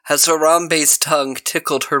as Harambe's tongue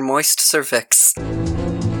tickled her moist cervix.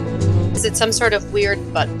 Is it some sort of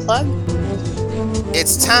weird butt plug?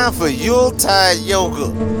 It's time for Yuletide yoga.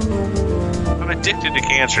 I'm addicted to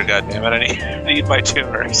cancer, goddammit. I need my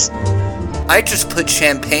tumors. I just put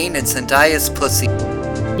champagne in Zendaya's pussy.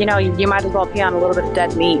 You know, you might as well pee on a little bit of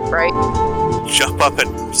dead meat, right? Jump up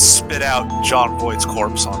and spit out John Voight's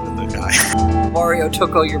corpse onto the guy. Mario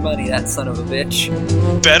took all your money, that son of a bitch.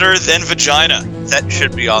 Better than vagina. That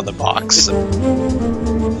should be on the box.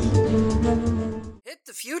 Hit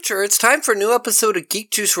the future, it's time for a new episode of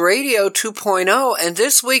Geek Juice Radio 2.0, and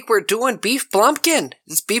this week we're doing Beef Blumpkin.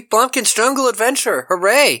 It's Beef Blumpkin's Jungle Adventure,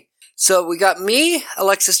 hooray! So we got me,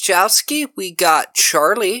 Alexis Jowski, we got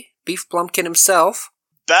Charlie, Beef Blumpkin himself.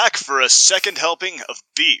 Back for a second helping of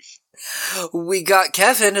beef. We got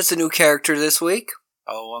Kevin as a new character this week.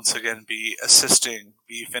 I'll once again be assisting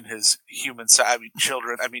Beef in his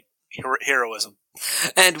heroism.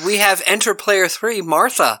 And we have Enter Player 3,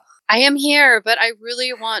 Martha. I am here, but I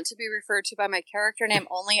really want to be referred to by my character name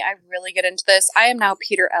only. I really get into this. I am now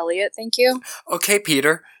Peter Elliott, thank you. Okay,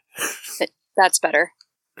 Peter. That's better.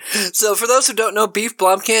 So for those who don't know, Beef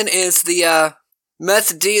Blumpkin is the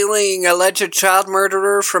meth-dealing alleged child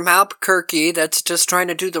murderer from Albuquerque that's just trying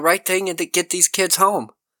to do the right thing and to get these kids home.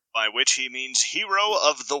 By which he means hero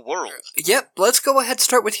of the world. Yep, let's go ahead and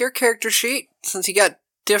start with your character sheet, since you got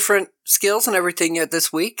different skills and everything yet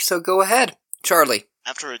this week, so go ahead. Charlie.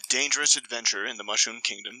 After a dangerous adventure in the Mushroom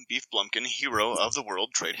Kingdom, Beef Blumpkin, hero of the world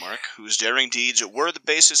trademark, whose daring deeds were the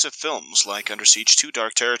basis of films like Under Siege 2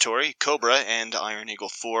 Dark Territory, Cobra, and Iron Eagle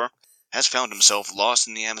 4, has found himself lost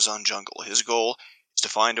in the Amazon jungle. His goal is to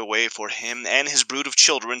find a way for him and his brood of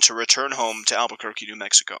children to return home to Albuquerque, New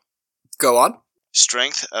Mexico. Go on.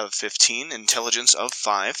 Strength of 15, intelligence of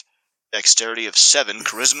 5, dexterity of 7,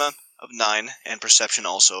 charisma of 9, and perception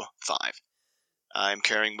also 5. I'm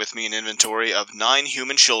carrying with me an inventory of 9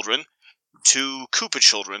 human children, 2 Koopa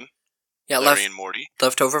children, Larry and Morty.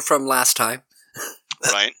 Left over from last time.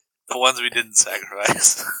 Right. The ones we didn't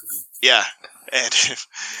sacrifice. Yeah. And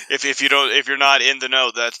if you're not in the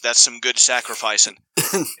know, that's some good sacrificing.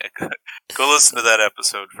 Yeah, go listen to that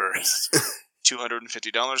episode first.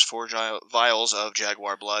 $250, 4 vials of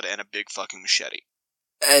jaguar blood, and a big fucking machete.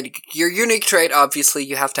 And your unique trait, obviously,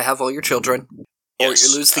 you have to have all your children, or Yes,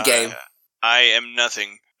 you lose the game. I am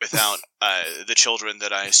nothing without the children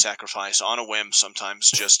that I sacrifice on a whim, sometimes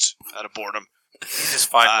just out of boredom. You just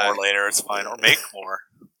find more later, it's fine, or make more.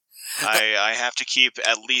 I have to keep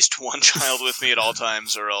at least one child with me at all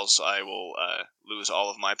times, or else I will lose all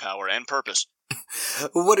of my power and purpose.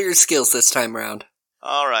 What are your skills this time around?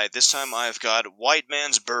 Alright, this time I've got White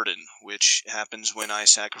Man's Burden, which happens when I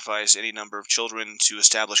sacrifice any number of children to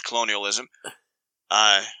establish colonialism.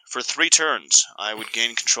 For 3 turns, I would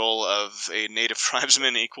gain control of a native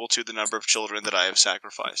tribesman equal to the number of children that I have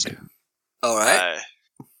sacrificed. Alright.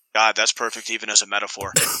 God, that's perfect even as a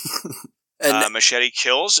metaphor. And machete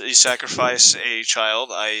kills. You sacrifice a child.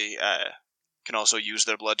 I can also use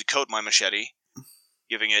their blood to coat my machete,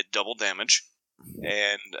 giving it double damage.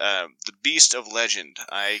 And the Beast of Legend.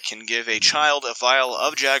 I can give a child a vial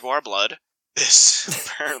of jaguar blood. This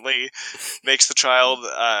apparently makes the child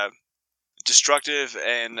destructive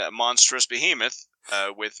and monstrous behemoth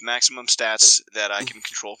with maximum stats that I can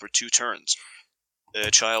control for 2 turns. The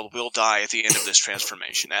child will die at the end of this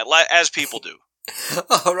transformation, as people do.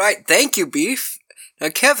 Alright, thank you, Beef. Now,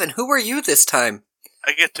 Kevin, who are you this time?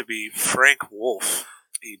 I get to be Frank Wolf,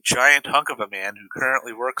 a giant hunk of a man who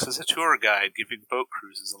currently works as a tour guide giving boat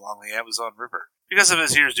cruises along the Amazon River. Because of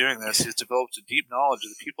his years doing this, he's developed a deep knowledge of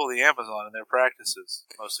the people of the Amazon and their practices,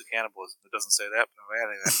 mostly cannibalism. It doesn't say that, but I'm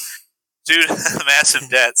adding that. Due to the massive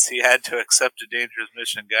debts, he had to accept a dangerous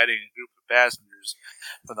mission guiding a group of passengers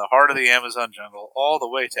from the heart of the Amazon jungle all the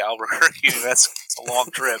way to Albuquerque, New Mexico. It's a long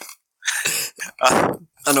trip. On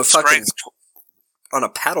a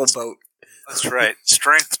paddle boat. That's right.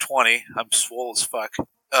 Strength 20. I'm swole as fuck.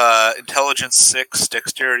 Intelligence 6,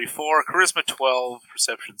 Dexterity 4, Charisma 12,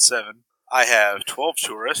 Perception 7. I have 12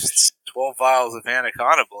 tourists, 12 vials of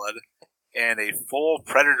anaconda blood, and a full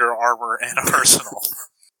predator armor and arsenal.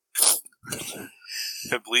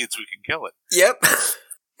 If it bleeds, we can kill it. Yep.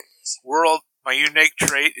 My unique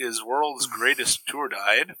trait is World's Greatest Tour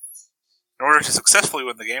Guide. In order to successfully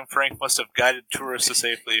win the game, Frank must have guided tourists to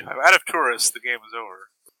safely. If I'm out of tourists, the game is over.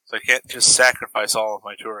 So I can't just sacrifice all of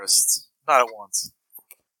my tourists. Not at once.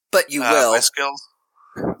 But you will. My skills?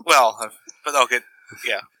 Well, but okay,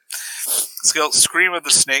 yeah. Skill, Scream of the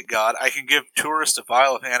Snake God. I can give tourists a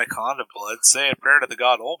vial of anaconda blood, say a prayer to the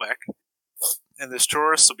god Olmec, and this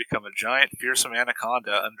tourist will become a giant, fearsome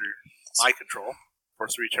anaconda under my control for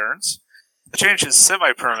 3 turns. The change is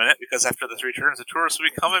semi-permanent because after the 3 turns, the tourist will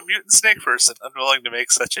become a mutant snake person, unwilling to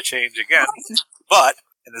make such a change again. But,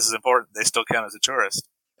 and this is important, they still count as a tourist.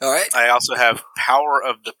 All right. I also have Power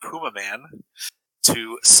of the Puma Man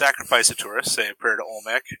to sacrifice a tourist, say a prayer to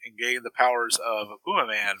Olmec, and gain the powers of a Puma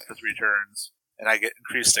Man for 3 turns. And I get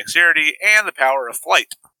increased dexterity and the power of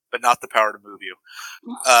flight, but not the power to move you.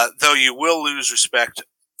 Though you will lose respect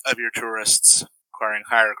of your tourists, requiring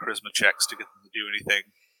higher charisma checks to get them to do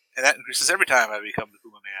anything. And that increases every time I become the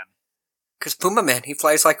Puma Man. Because Puma Man, he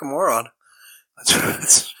flies like a moron.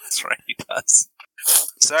 That's right, he does.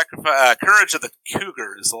 Courage of the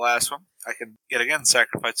Cougar is the last one. I can, yet again,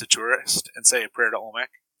 sacrifice a tourist and say a prayer to Olmec.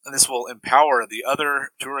 And this will empower the other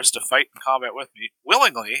tourists to fight in combat with me,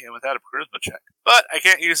 willingly and without a charisma check. But I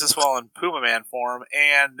can't use this while in Puma Man form,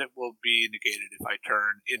 and it will be negated if I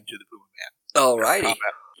turn into the Puma Man. Alrighty.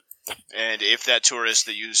 And if that tourist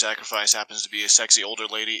that you sacrifice happens to be a sexy older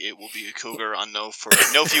lady, it will be a cougar on no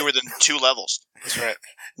fewer than 2 levels. That's right.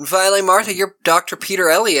 And finally, Martha, you're Dr. Peter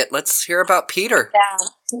Elliott. Let's hear about Peter.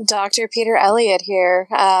 Yeah, Dr. Peter Elliott here.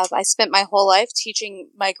 I spent my whole life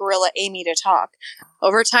teaching my gorilla Amy to talk.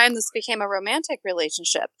 Over time, this became a romantic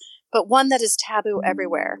relationship, but one that is taboo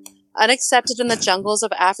everywhere. Unaccepted in the jungles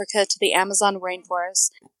of Africa to the Amazon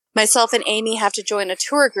rainforest. Myself and Amy have to join a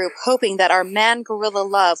tour group hoping that our man-gorilla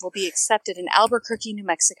love will be accepted in Albuquerque, New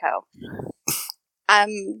Mexico.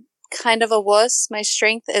 I'm kind of a wuss. My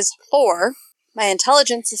strength is 4. My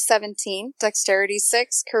intelligence is 17, dexterity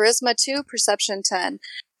 6, charisma 2, perception 10.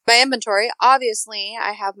 My inventory, obviously,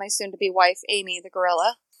 I have my soon-to-be wife, Amy the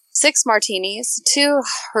gorilla. 6 martinis, 2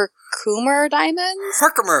 Herkimer diamonds?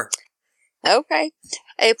 Herkimer. Okay.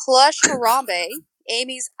 A plush Harambe,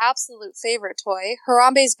 Amy's absolute favorite toy,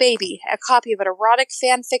 Harambe's Baby, a copy of an erotic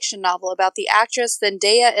fan fiction novel about the actress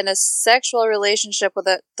Zendaya in a sexual relationship with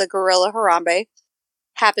the gorilla Harambe.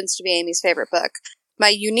 Happens to be Amy's favorite book. My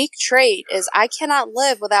unique trait is I cannot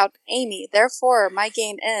live without Amy, therefore my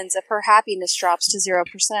game ends if her happiness drops to 0%.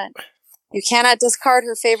 You cannot discard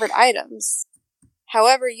her favorite items.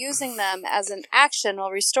 However, using them as an action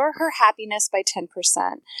will restore her happiness by 10%.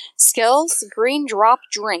 Skills, green drop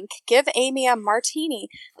drink. Give Amy a martini.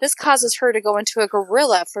 This causes her to go into a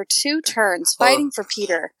gorilla for 2 turns, fighting for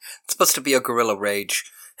Peter. It's supposed to be a gorilla rage.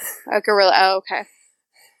 A gorilla, oh, okay.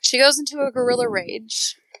 She goes into a gorilla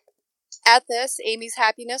rage. At this, Amy's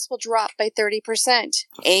happiness will drop by 30%.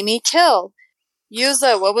 Amy kill. Use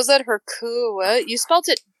what was it? You spelled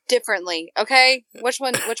it differently, okay? Which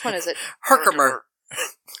one is it? Herkimer.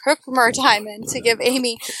 Herkimer diamond to give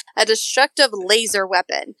Amy a destructive laser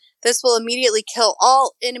weapon. This will immediately kill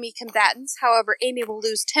all enemy combatants. However, Amy will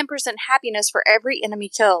lose 10% happiness for every enemy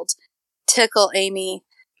killed. Tickle Amy.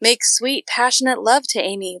 Make sweet, passionate love to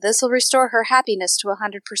Amy. This will restore her happiness to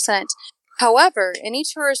 100%. However, any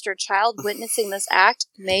tourist or child witnessing this act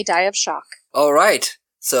may die of shock. All right.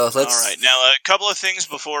 So let's... All right. Now, a couple of things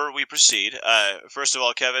before we proceed. First of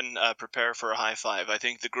all, Kevin, prepare for a high five. I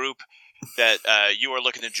think the group that you are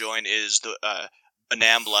looking to join is the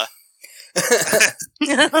Banambla.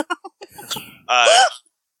 High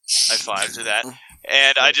five to that.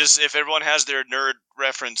 And if everyone has their nerd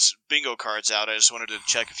reference bingo cards out, I just wanted to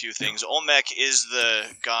check a few things. Olmec is the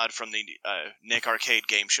god from the Nick Arcade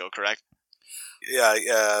game show, correct?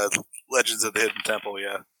 Yeah, Legends of the Hidden Temple,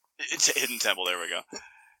 yeah. It's Hidden Temple, there we go.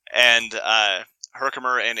 And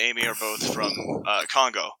Herkimer and Amy are both from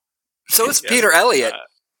Congo. So is Peter Elliott.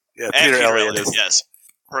 Peter Elliott is. Yes.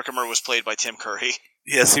 Herkimer was played by Tim Curry.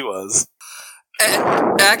 Yes, he was.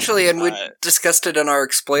 And we discussed it in our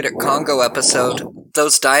Exploited Congo episode.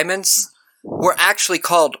 Those diamonds were actually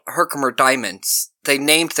called Herkimer diamonds. They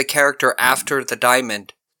named the character after the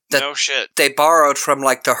diamond. No shit. They borrowed from,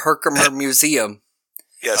 the Herkimer Museum.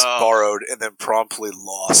 Yes, borrowed and then promptly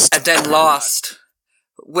lost. And then lost.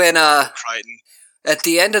 When, Crichton. At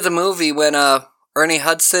the end of the movie, when, Ernie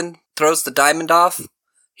Hudson throws the diamond off,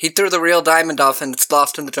 he threw the real diamond off and it's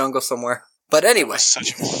lost in the jungle somewhere. But anyway.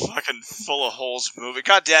 Such a fucking full of holes movie.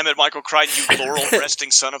 God damn it, Michael Crichton, you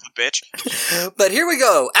laurel-resting son of a bitch. But here we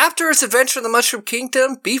go. After his adventure in the Mushroom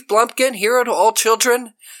Kingdom, Beef Blumpkin, hero to all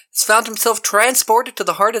children, has found himself transported to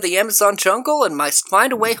the heart of the Amazon jungle and must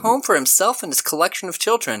find a way home for himself and his collection of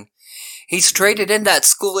children. He's traded in that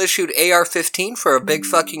school-issued AR-15 for a big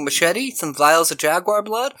fucking machete, some vials of jaguar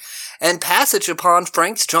blood, and passage upon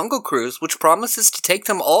Frank's jungle cruise, which promises to take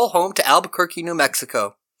them all home to Albuquerque, New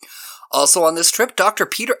Mexico. Also on this trip, Dr.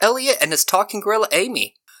 Peter Elliott and his talking gorilla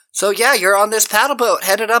Amy. So yeah, you're on this paddle boat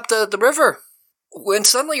headed up the river, when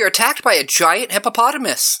suddenly you're attacked by a giant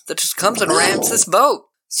hippopotamus that just comes and rams this boat.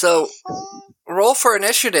 So, roll for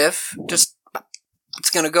initiative. It's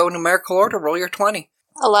going to go in numerical order. Roll your 20.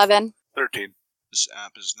 11. 13. This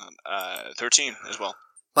app is not 13 as well.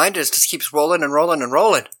 Mine just keeps rolling and rolling and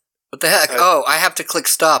rolling. What the heck? I have to click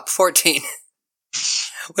stop. 14.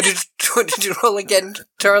 What did you roll again,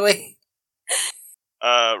 Charlie?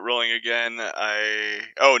 Rolling again.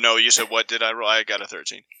 Oh no, you said what did I roll? I got a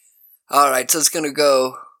 13. Alright, so it's gonna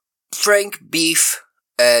go Frank, Beef,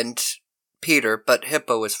 and Peter, but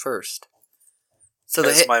Hippo is first. So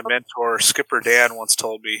As my mentor, Skipper Dan, once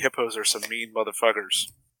told me, hippos are some mean motherfuckers.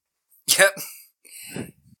 Yep.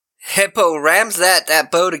 Hippo rams that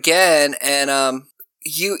boat again, and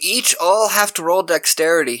you each all have to roll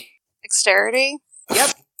dexterity. Dexterity?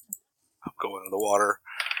 Yep. I'm going in the water.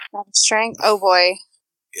 Strength? Oh boy.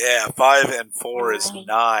 Yeah, 5 and 4 is 9.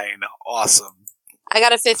 Awesome. I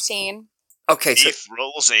got a 15. Okay, so Beef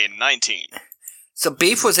rolls a 19. So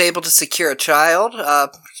Beef was able to secure a child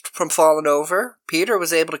from falling over. Peter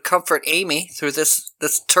was able to comfort Amy through this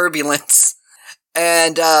turbulence.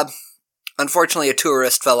 And unfortunately a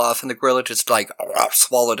tourist fell off and the gorilla just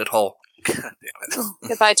swallowed it whole. God damn it.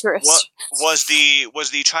 Goodbye, tourist. What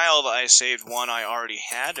was the child I saved one I already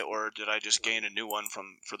had, or did I just gain a new one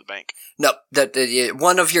for the bank? No,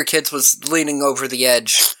 one of your kids was leaning over the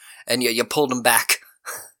edge and you pulled him back.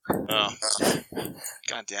 Oh.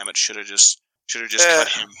 God damn it, should have just cut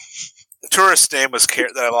him. The tourist's name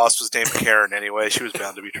that I lost was named Karen anyway. She was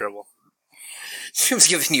bound to be trouble. She was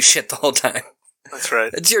giving you shit the whole time. That's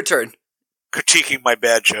right. It's your turn. Critiquing my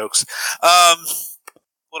bad jokes.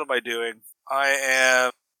 What am I doing?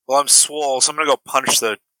 I'm swole, so I'm gonna go punch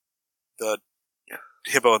the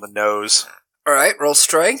hippo in the nose. Alright, roll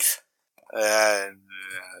strength. And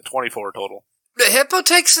 24 total. The hippo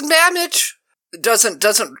takes some damage. It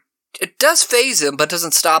does phase him, but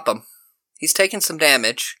doesn't stop him. He's taking some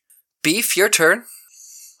damage. Beef, your turn.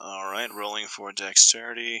 Alright, rolling for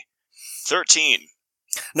dexterity. 13.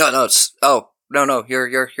 No,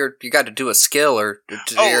 you got to do a skill or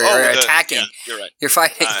you're attacking. Yeah, you're right. You're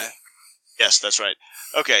fighting. Yes, that's right.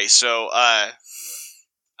 Okay, so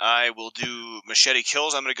I will do machete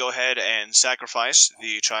kills. I'm going to go ahead and sacrifice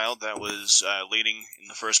the child that was leading in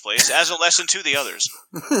the first place as a lesson to the others.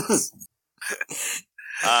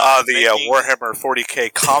 Warhammer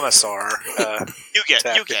 40k Commissar. You get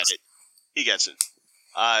it. He gets it.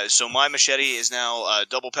 So my machete is now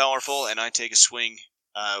double powerful, and I take a swing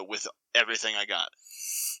with everything I got.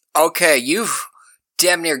 Okay, you've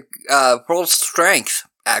damn near rolled strength,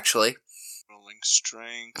 actually. Rolling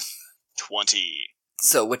strength 20.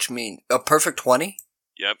 So, which means a perfect 20?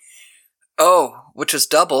 Yep. Oh, which is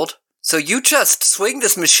doubled. So you just swing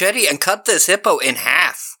this machete and cut this hippo in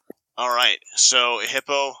half. Alright, so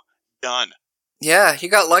hippo, done. Yeah, you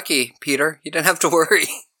got lucky, Peter. You didn't have to worry.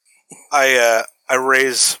 I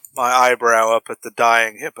raise my eyebrow up at the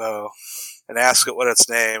dying hippo and ask it what its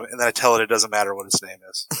name, and then I tell it doesn't matter what its name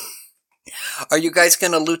is. Are you guys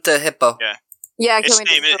going to loot the hippo? Yeah. Yeah,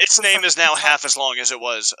 Its name is now half as long as it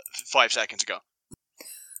was 5 seconds ago.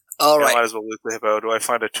 All right. I might as well loot the hippo. Do I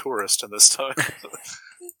find a tourist in this time?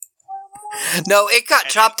 No, it got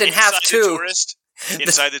chopped in half too.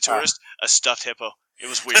 Inside the tourist, a stuffed hippo. It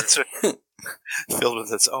was weird. Filled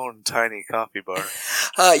with its own tiny coffee bar.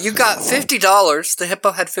 You got $50. The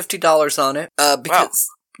hippo had $50 on it. Because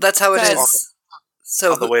that's how it is.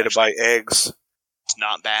 So on the way to buy eggs. It's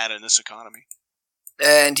not bad in this economy.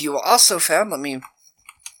 And you also found, let me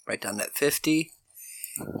write down that 50.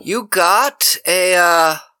 You got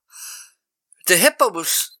the hippo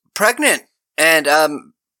was pregnant, and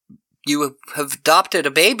you have adopted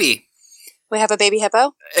a baby. We have a baby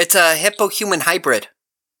hippo? It's a hippo-human hybrid.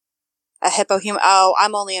 A hippo-human? Oh,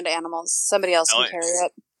 I'm only into animals. Somebody else can carry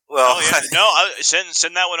it. Well,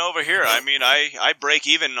 send that one over here. I mean, I break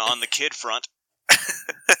even on the kid front.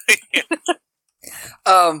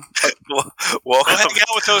 welcome. Go hang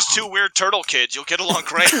out with those two weird turtle kids. You'll get along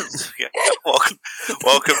great. Yeah,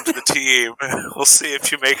 welcome to the team. We'll see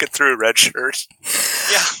if you make it through, red shirt.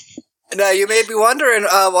 Yeah. Now, you may be wondering,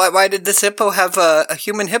 why did this hippo have a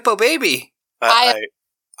human hippo baby? I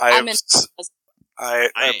am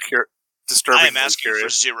disturbingly I am asking curious. for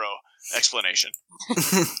zero explanation.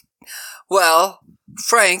 Well,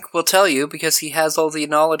 Frank will tell you, because he has all the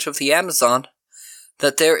knowledge of the Amazon,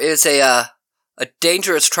 that there is a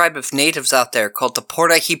dangerous tribe of natives out there called the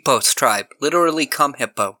Porta-Hippos tribe. Literally, come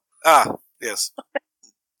hippo. Ah, yes.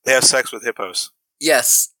 They have sex with hippos.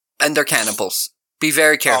 Yes, and they're cannibals. Be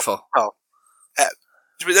very careful.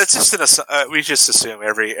 That's just we just assume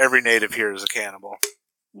every native here is a cannibal.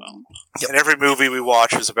 Well, and every movie we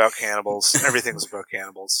watch is about cannibals. Everything's about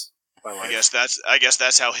cannibals. I guess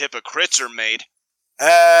that's how hypocrites are made.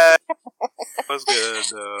 Was good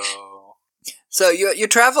though. So you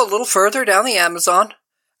travel a little further down the Amazon,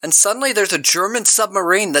 and suddenly there's a German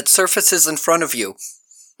submarine that surfaces in front of you.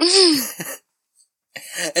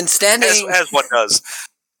 And standing... As one does.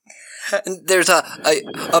 And there's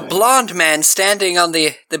a blonde man standing on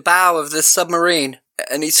the bow of this submarine,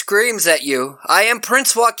 and he screams at you, "I am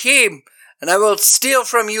Prince Joachim, and I will steal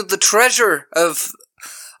from you the treasure of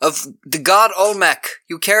the god Olmec.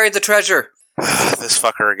 You carry the treasure." This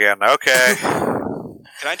fucker again. Okay.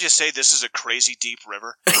 Can I just say this is a crazy deep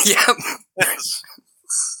river? Yep.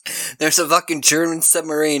 There's a fucking German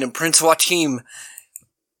submarine, and Prince Joachim,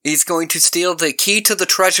 he's going to steal the key to the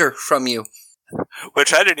treasure from you.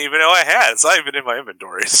 Which I didn't even know I had. It's not even in my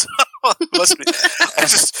inventory. So it must be.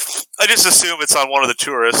 I just assume it's on one of the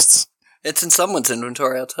tourists. It's in someone's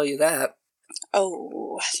inventory, I'll tell you that.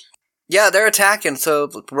 Oh. Yeah, they're attacking, so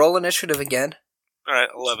roll initiative again. Alright,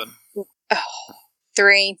 11. Oh.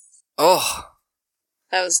 3. Oh.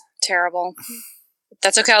 That was terrible.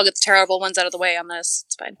 That's okay, I'll get the terrible ones out of the way on this.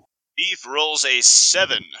 It's fine. Beef rolls a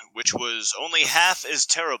 7, which was only half as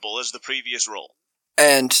terrible as the previous roll.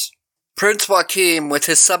 And Prince Joachim, with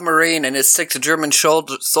his submarine and his 6 German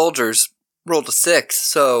soldiers, rolled a 6,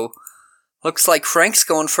 so looks like Frank's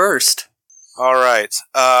going first. Alright,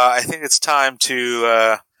 I think it's time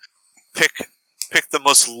to pick the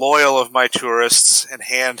most loyal of my tourists and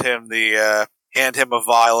hand him a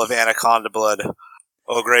vial of anaconda blood.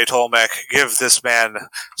 Oh, great Olmec, give this man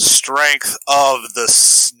strength of the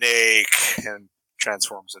snake, and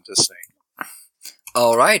transforms into snake.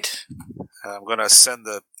 Alright. I'm gonna send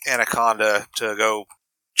the anaconda to go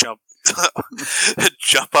jump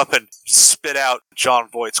up and spit out John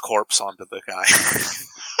Voight's corpse onto the guy.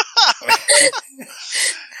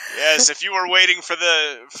 Yes, if you were waiting for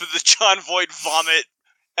the John Voight vomit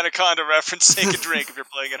anaconda reference, take a drink if you're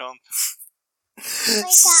playing at home.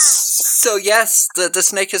 So yes, the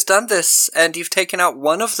snake has done this, and you've taken out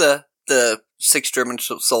one of the 6 German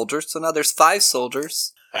soldiers, so now there's 5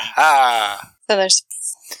 soldiers. Aha! So there's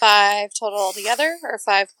 5 total altogether, or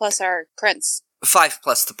 5 plus our prince? 5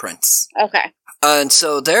 plus the prince. Okay. And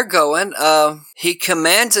so they're going. He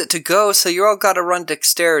commands it to go, so you all gotta run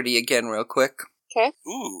dexterity again real quick. Okay.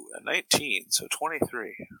 Ooh, a 19, so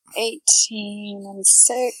 23. 18 and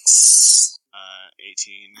 6.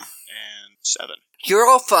 18 and 7. You're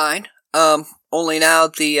all fine. Only now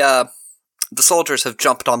the soldiers have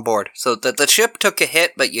jumped on board. So the ship took a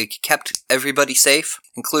hit, but you kept everybody safe,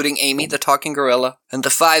 including Amy, the talking gorilla. And the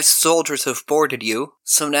 5 soldiers have boarded you.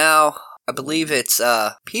 So now, I believe it's,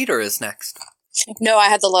 Peter is next. No, I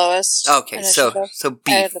had the lowest. Okay, initiative. so I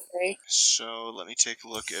B. had the 3. So let me take a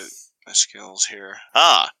look at my skills here.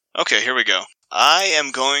 Okay, here we go. I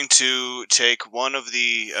am going to take one of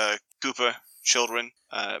the Koopa children,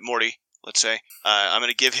 Morty, let's say. I'm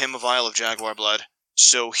going to give him a vial of jaguar blood,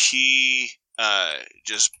 so he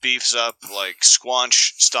just beefs up like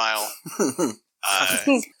Squanch style.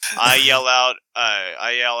 I yell out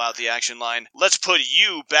the action line, "Let's put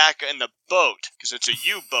you back in the boat," because it's a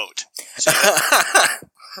U-boat. So,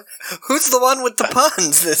 Who's the one with the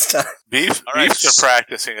puns this time? Beef's been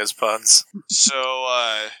practicing his puns. So,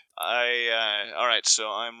 alright, so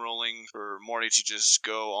I'm rolling for Morty to just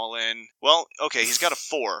go all in. Well, okay, he's got a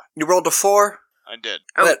 4. You rolled a 4? I did.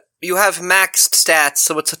 But you have maxed stats,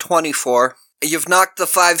 so it's a 24. You've knocked the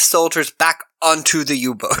 5 soldiers back onto the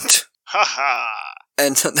U-boat. Haha!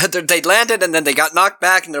 And so they landed, and then they got knocked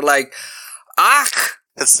back, and they're like, "Ach!"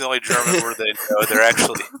 That's the only German word they know.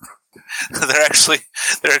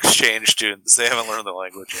 They're exchange students. They haven't learned the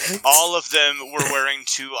language yet. All of them were wearing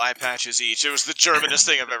 2 eye patches each. It was the Germanest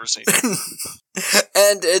thing I've ever seen.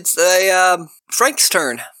 And it's Frank's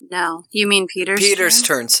turn. No, you mean Peter's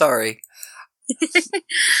turn, sorry.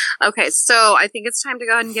 Okay, so I think it's time to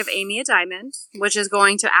go ahead and give Amy a diamond, which is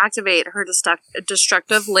going to activate her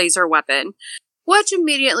destructive laser weapon, which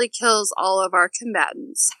immediately kills all of our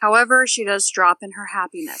combatants. However, she does drop in her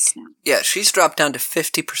happiness now. Yeah, she's dropped down to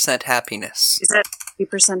 50% happiness. Is that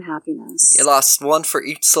 50% happiness? You lost 1 for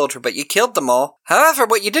each soldier, but you killed them all. However,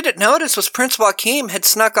 what you didn't notice was Prince Joachim had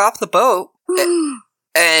snuck off the boat,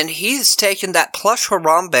 and he's taken that plush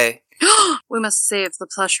Harambe. We must save the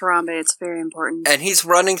plush Harambe, it's very important. And he's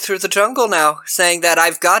running through the jungle now, saying that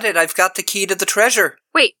I've got the key to the treasure.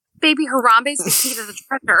 Wait, baby Harambe's the key to the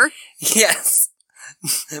treasure? Yes.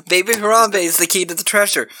 Baby Harambe is the key to the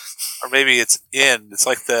treasure. Or maybe it's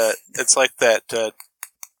like that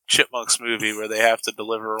Chipmunks movie where they have to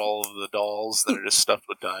deliver all of the dolls that are just stuffed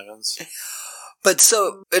with diamonds. But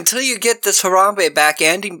so, until you get this Harambe back,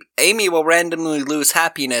 Amy will randomly lose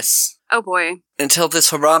happiness. Oh boy. Until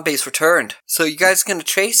this Harambe's returned. So you guys gonna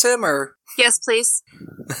chase him, or? Yes, please.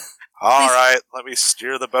 All right, let me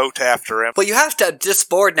steer the boat after him. Well, you have to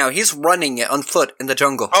disboard now. He's running it on foot in the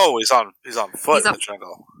jungle. Oh, he's on foot in the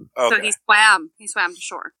jungle. Okay. So he swam. He swam to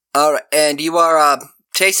shore. All right, and you are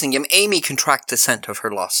chasing him. Amy can track the scent of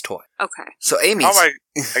her lost toy. Okay. So Amy's... I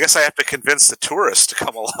guess I have to convince the tourists to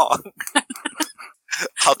come along.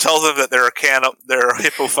 I'll tell them that they're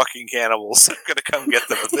hippo fucking cannibals. They're gonna come get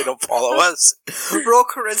them if they don't follow us. Roll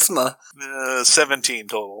charisma. 17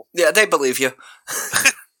 total. Yeah, they believe you.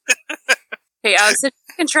 Hey, so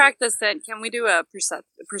you can track this scent. Can we do a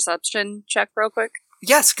perception check real quick?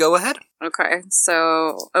 Yes, go ahead. Okay,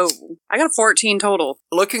 so... I got a 14 total.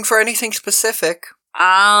 Looking for anything specific?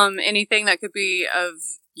 Anything that could be of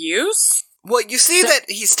use? Well, you see that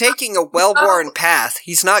he's taking a well-worn path.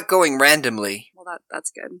 He's not going randomly. Well,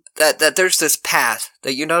 that's good. That there's this path,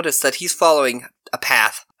 that you notice that he's following a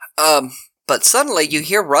path. But suddenly you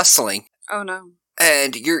hear rustling. Oh, no.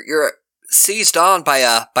 And you're seized on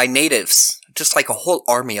by natives. Just like a whole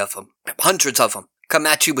army of them. Hundreds of them. Come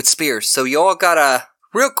at you with spears. So you all got a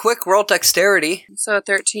real quick roll dexterity. So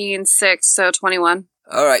 13, 6, so 21.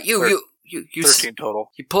 Alright, you 13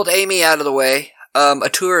 total. You pulled Amy out of the way. A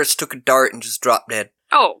tourist took a dart and just dropped dead.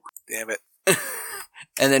 Oh. Damn it.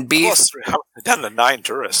 And then Beef... I've done the 9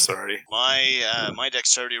 tourists already. My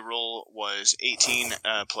dexterity roll was 18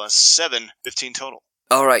 plus 7, 15 total.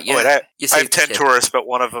 Alright, yeah. I have 10 tourists, but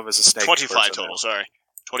one of them is a snake. 25 total, sorry.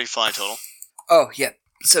 25 total. Oh, yeah.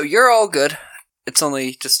 So you're all good. It's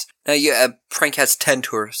only just... Now, Frank has 10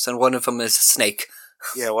 tourists, and one of them is a snake.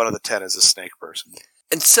 Yeah, one of the 10 is a snake person.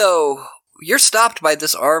 And so, you're stopped by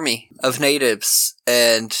this army of natives,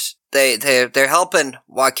 and they're helping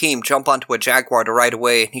Joaquin jump onto a jaguar to ride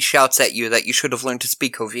away, and he shouts at you that you should have learned to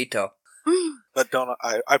speak Jovito. But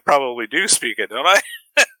I probably do speak it, don't I?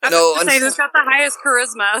 No, Say who's got the highest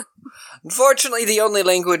charisma? Unfortunately, the only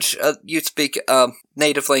language you speak,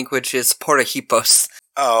 native language, is Porahipos.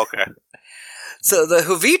 Oh, okay. So the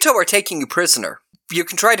Jovito are taking you prisoner. You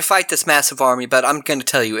can try to fight this massive army, but I'm going to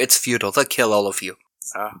tell you, it's futile. They'll kill all of you.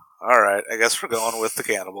 Alright, I guess we're going with the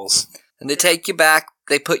cannibals. And they take you back,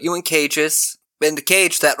 they put you in cages. In the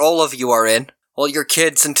cage that all of you are in, all your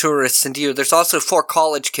kids and tourists and you, there's also 4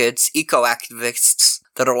 college kids, eco-activists,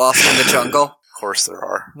 that are lost in the jungle. Of course there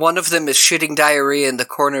are. One of them is shitting diarrhea in the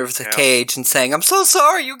corner of the cage and saying, "I'm so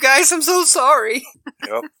sorry, you guys, I'm so sorry."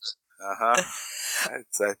 Yep. Uh-huh.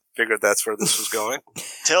 I figured that's where this was going.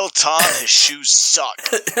 Tell Tom his shoes suck.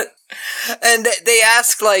 And they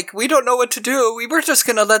ask, we don't know what to do. We were just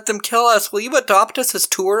gonna let them kill us. Will you adopt us as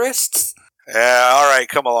tourists? Yeah, alright,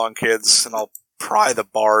 come along, kids, and I'll pry the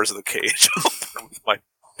bars of the cage open with my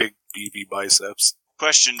big beefy biceps.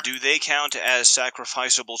 Question, do they count as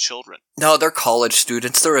sacrificable children? No, they're college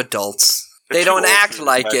students. They're adults. They don't act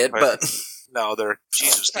like it, but... No, they're...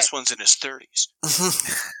 Jesus, this one's in his 30s.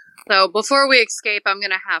 So before we escape, I'm going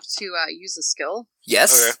to have to use a skill.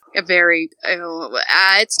 Yes. Okay.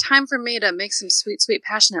 It's time for me to make some sweet, sweet,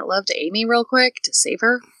 passionate love to Amy real quick to save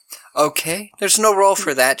her. Okay. There's no roll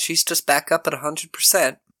for that. She's just back up at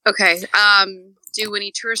 100%. Okay. Do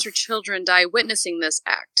any tourists or children die witnessing this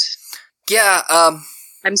act? Yeah,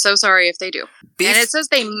 I'm so sorry if they do. Beef? And it says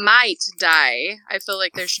they might die. I feel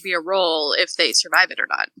like there should be a roll if they survive it or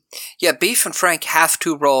not. Yeah, Beef and Frank have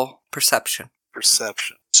to roll perception.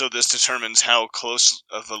 Perception. So this determines how close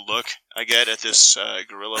of a look I get at this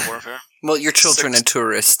guerrilla warfare? Well, you're children and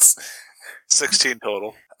tourists. 16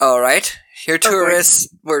 total. Alright. Your tourists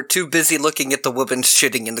were too busy looking at the woman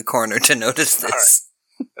shitting in the corner to notice this.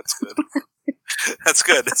 Right. That's good. That's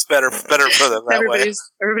good. It's better for them that way.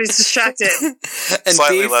 Everybody's distracted. And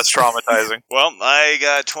Slightly Beef, less traumatizing. Well, I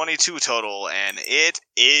got 22 total, and it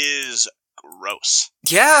is gross.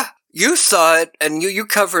 Yeah, you saw it, and you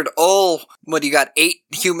covered all, you got 8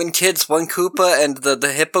 human kids, 1 Koopa, and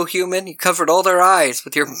the hippo human. You covered all their eyes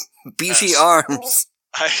with your beefy arms.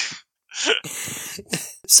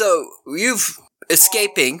 So, you've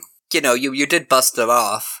escaping, you did bust it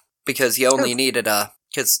off, because you only needed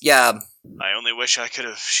I only wish I could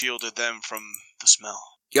have shielded them from the smell.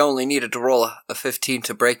 You only needed to roll a 15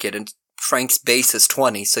 to break it, and Frank's base is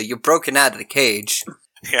 20, so you're broken out of the cage.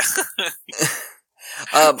 Yeah.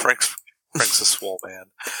 Frank's a swole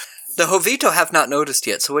man. The Jovito have not noticed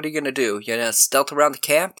yet, so what are you going to do? You're going to stealth around the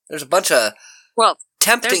camp? There's a bunch of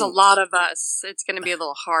tempting... There's a lot of us. It's going to be a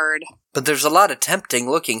little hard. But there's a lot of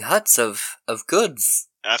tempting-looking huts of goods.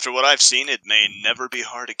 After what I've seen, it may never be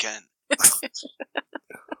hard again.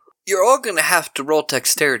 You're all going to have to roll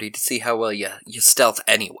dexterity to see how well you stealth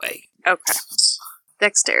anyway. Okay.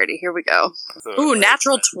 Dexterity, here we go. Ooh,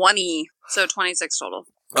 natural 20. So 26 total.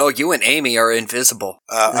 Oh, you and Amy are invisible.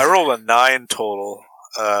 I rolled a 9 total.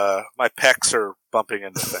 My pecs are bumping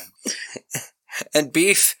into things. And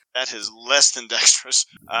Beef? That is less than dexterous.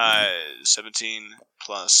 17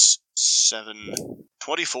 plus 7,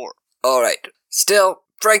 24. Alright. Still,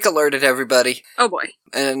 Frank alerted everybody. Oh boy.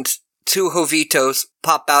 And 2 Jovitos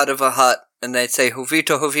pop out of a hut, and they say,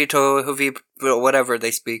 Jovito, Jovito, Jovito, whatever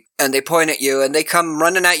they speak. And they point at you, and they come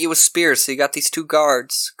running at you with spears, so you got these 2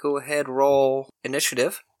 guards. Go ahead, roll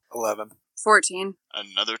initiative. 11. 14.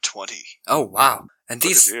 Another 20. Oh, wow. And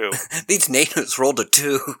Look at you. these natives rolled a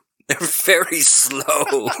 2. They're very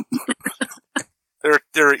slow.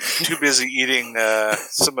 They're too busy eating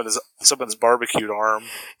someone's barbecued arm.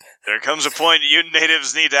 There comes a point you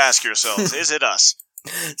natives need to ask yourselves, is it us?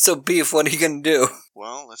 So, Beef, what are you going to do?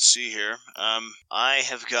 Well, let's see here. I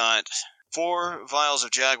have got 4 vials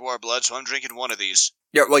of jaguar blood, so I'm drinking one of these.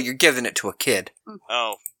 Yeah, well, you're giving it to a kid.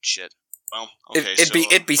 Oh, shit. Well, okay,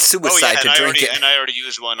 It'd be suicide to drink it. And I already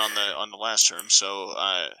used one on the last term, so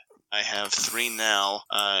I have 3 now.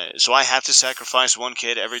 So I have to sacrifice 1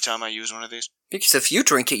 kid every time I use one of these? Because if you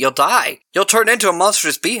drink it, you'll die. You'll turn into a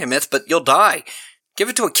monstrous behemoth, but you'll die. Give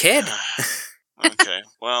it to a kid. Okay,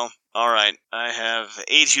 well, alright. I have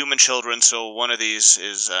 8 human children, so one of these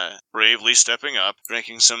is bravely stepping up,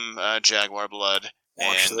 drinking some jaguar blood,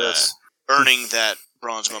 Watch and this. earning that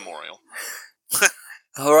bronze memorial.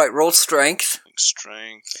 Alright, roll strength.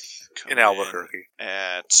 Strength In Albuquerque.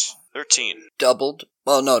 at 13. Doubled.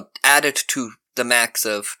 Well, no, added to the max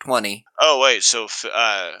of 20. Oh, wait, so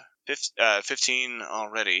 15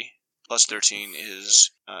 already, plus 13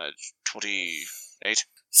 is 28.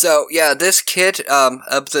 So, yeah, this kid,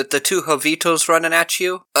 of the 2 Jovitos running at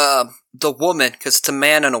you, the woman, because it's a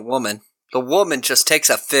man and a woman, the woman just takes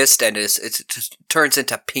a fist and it just turns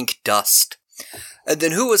into pink dust. And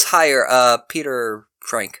then who was higher, Peter,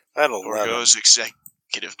 Frank? I had Or 11. goes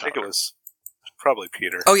executive I think power. it was probably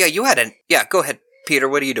Peter. Oh, yeah, you had yeah, go ahead, Peter,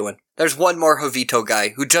 what are you doing? There's one more Jovito guy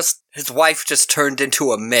who his wife just turned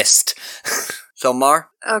into a mist. So, Mar?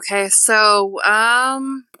 Okay, so,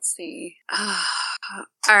 let's see.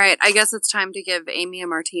 Alright, I guess it's time to give Amy a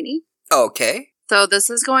martini. Okay. So this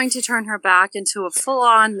is going to turn her back into a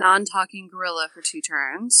full-on, non-talking gorilla for 2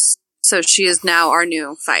 turns. So she is now our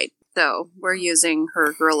new fight. So we're using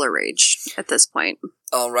her gorilla rage at this point.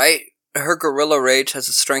 Alright. Her gorilla rage has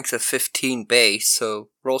a strength of 15 base, so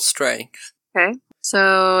roll strength. Okay.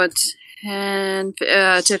 So 10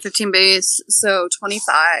 to 15 base, so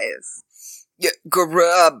 25. Yeah,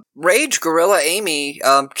 Rage Gorilla Amy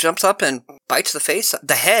jumps up and bites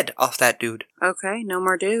the head off that dude. Okay, no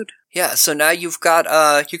more dude. Yeah, so now you've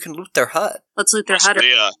got, you can loot their hut. Let's loot their hut.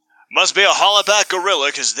 Must be a hollaback gorilla,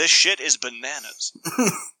 because this shit is bananas.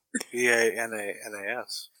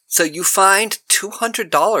 B-A-N-A-N-A-S. So you find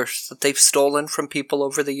 $200 that they've stolen from people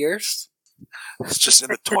over the years. It's just in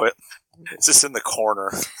the toilet. It's just in the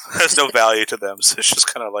corner. There's no value to them, so it's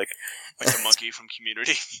just kind of like the monkey from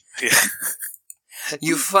Community. Yeah.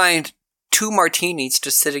 You find 2 martinis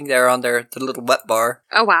just sitting there on the little wet bar.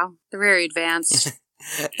 Oh wow, they're very advanced.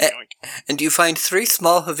 And you find 3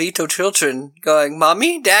 small Jovito children going,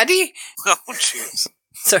 Mommy? Daddy? Oh, jeez.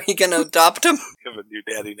 So are you going to adopt them? You have a new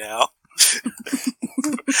daddy now.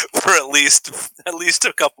 For at least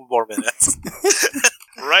a couple more minutes.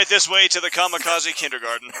 Right this way to the kamikaze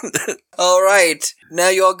kindergarten. Alright, now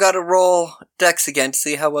you all gotta roll dex again to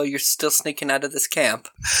see how well you're still sneaking out of this camp.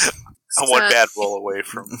 I'm one bad roll away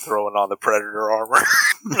from throwing on the predator armor.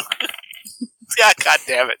 Yeah, god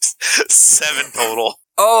damn it. 7 total.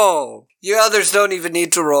 Oh, you others don't even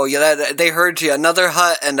need to roll. They heard you. Another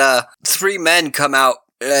hut and 3 men come out,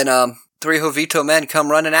 and 3 Jovito men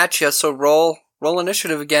come running at you, so roll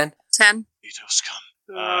initiative again. 10. Vito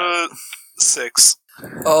scum. 6.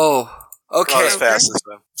 Oh, okay. Not as fast as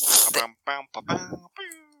them.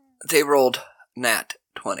 They rolled nat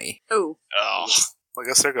 20. Oh. Oh, I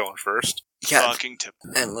guess they're going first. Yeah, fucking tip.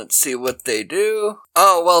 and let's see what they do.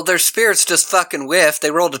 Oh, well, their spirits just fucking whiffed. They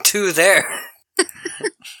rolled a 2 there.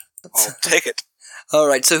 I'll take it.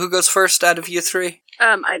 Alright, so who goes first out of you 3?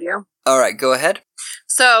 I do. Alright, go ahead.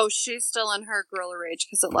 So she's still in her gorilla rage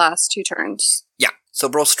because it lasts 2 turns. Yeah, so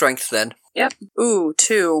roll strength then. Yep. Ooh,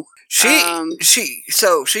 2.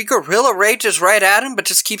 She gorilla rages right at him, but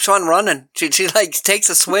just keeps on running. She like takes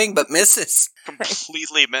a swing, but misses.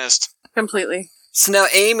 Completely missed. Completely. So now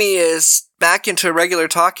Amy is back into regular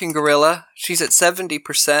talking gorilla. She's at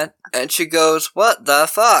 70%, and she goes, "What the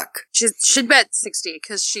fuck?" She'd bet 60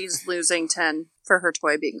 because she's losing 10 for her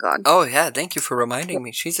toy being gone. Oh yeah, thank you for reminding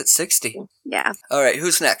me. She's at 60. Yeah. All right,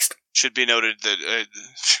 who's next? Should be noted that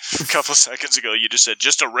a couple seconds ago you just said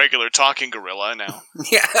just a regular talking gorilla now.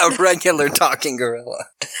 Yeah, a regular talking gorilla.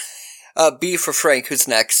 B for Frank. Who's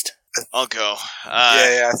next? I'll go.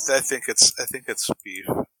 I think it's beef.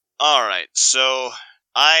 All right, so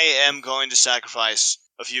I am going to sacrifice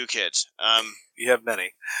a few kids. You have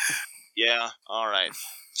many. Yeah. All right.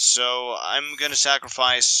 So I'm going to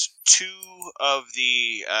sacrifice 2 of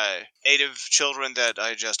the native children that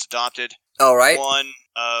I just adopted. All right. 1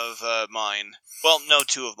 of mine. Well, no,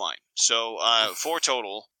 2 of mine. So 4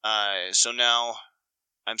 total. So now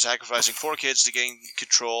I'm sacrificing 4 kids to gain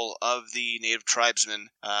control of the native tribesmen.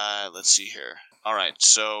 Let's see here. All right.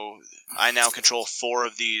 So I now control 4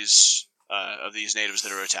 of these natives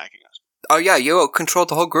that are attacking us. Oh yeah, you controlled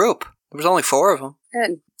the whole group. There was only 4 of them.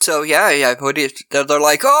 Good. So yeah. What do you, they're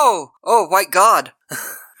like, oh, white god,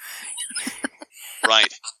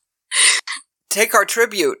 Right. take our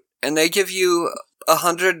tribute, and they give you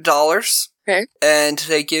 $100. Okay. And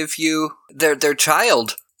they give you their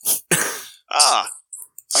child. Ah.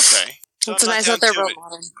 Okay. So It's I'm not nice down that they're too real many-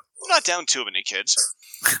 modern. I'm not down too many kids.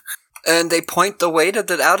 And they point the way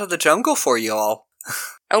to out of the jungle for you all.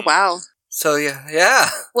 Oh, wow. So yeah.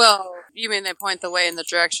 Well, you mean they point the way in the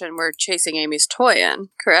direction we're chasing Amy's toy in,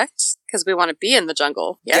 correct? Because we want to be in the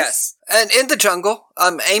jungle. Yes? And in the jungle,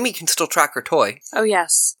 Amy can still track her toy. Oh,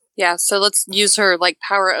 yes. Yeah, so let's use her,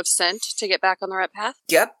 power of scent to get back on the right path.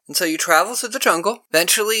 Yep. And so you travel through the jungle.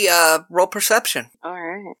 Eventually, roll perception. All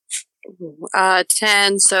right.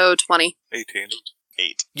 10, so 20. 18.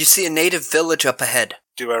 8. You see a native village up ahead.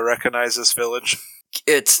 Do I recognize this village?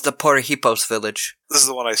 It's the Porahipos village. This is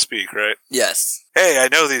the one I speak, right? Yes. Hey, I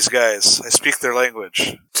know these guys. I speak their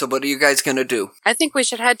language. So what are you guys gonna do? I think we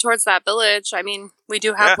should head towards that village. I mean, we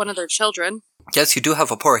do have Yeah. one of their children. Yes, you do have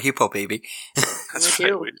a Porahipo baby. That's We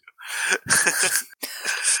right. do. We do.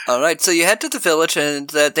 All right, so you head to the village, and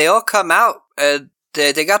they all come out.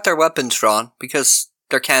 They got their weapons drawn because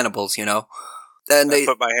they're cannibals, you know. And I they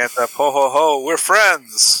put my hands up. Ho, ho, ho. We're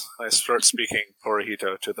friends. I start speaking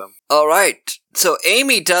Porahito to them. all right. So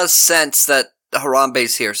Amy does sense that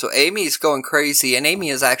Harambe's here. So Amy's going crazy, and Amy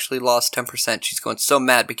has actually lost 10%. She's going so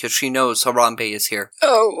mad because she knows Harambe is here.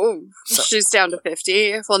 Oh, So- she's down to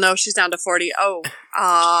 50. Well, no, she's down to 40. Oh,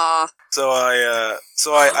 So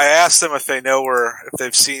I asked them if they know if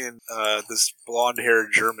they've seen this blonde-haired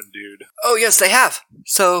German dude. Oh yes, they have.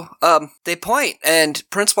 So they point, and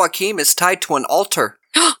Prince Joachim is tied to an altar,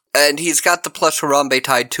 and he's got the plush Harambe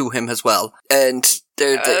tied to him as well. And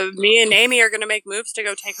me and Amy are going to make moves to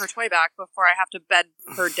go take her toy back before I have to bed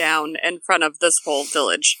her down in front of this whole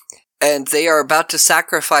village. and they are about to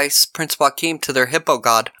sacrifice Prince Joachim to their hippo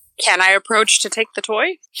god. Can I approach to take the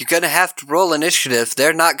toy? You're gonna have to roll initiative.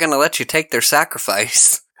 They're not gonna let you take their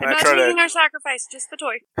sacrifice. Can I'm I not try taking to our sacrifice, just the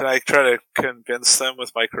toy. convince them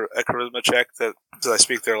with my a charisma check that I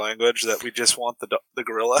speak their language that we just want the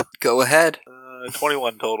gorilla? Go ahead.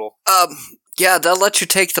 21 total. Yeah, they'll let you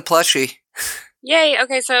take the plushie. Yay!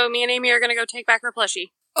 Okay, so me and Amy are going to go take back her plushie.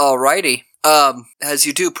 Alrighty. As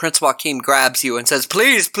you do, Prince Joachim grabs you and says,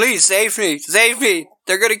 please, save me,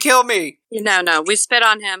 they're gonna kill me. No, we spit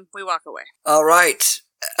on him, we walk away. Alright,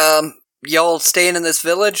 y'all staying in this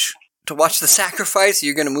village to watch the sacrifice?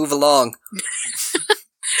 You're gonna move along.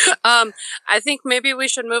 I think maybe we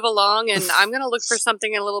should move along, and I'm going to look for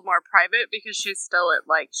something a little more private because she's still at,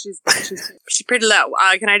 she's pretty low.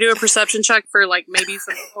 Can I do a perception check for, maybe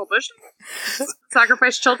some whole bush?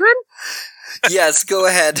 Sacrifice children? Yes, go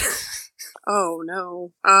ahead. Oh,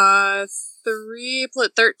 no. 3 plus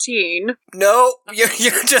 13. No, you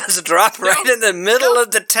just drop right in the middle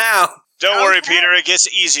of the town. Don't worry, Okay. Peter. It gets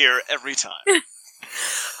easier every time.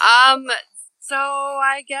 So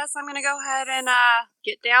I guess I'm gonna go ahead and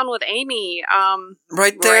get down with Amy.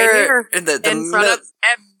 Right there here, in the in front of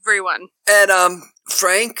everyone. And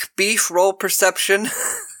Frank, beef, roll perception.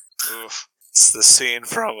 Oof. It's the scene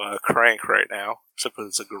from Crank right now, except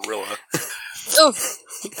it's a gorilla. Oh,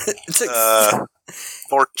 It's like,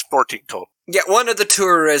 14 total. yeah, one of the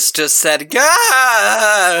tourists just said,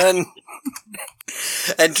 "Gun!"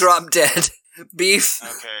 and dropped dead. Beef,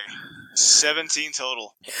 Okay. 17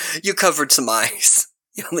 total. you covered some eyes.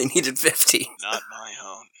 You only needed 50. Not my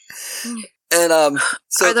own. And,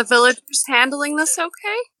 so are the villagers handling this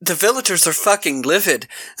okay? the villagers are fucking livid.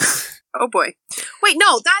 Oh boy. Wait,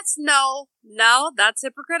 no, that's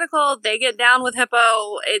hypocritical. They get down with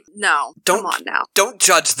Hippo. Don't- Come on now. Don't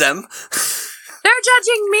judge them. They're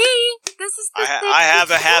judging me. This is the thing. I have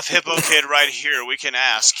a half hippo kid right here. We can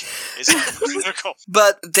ask. Is it hypocritical?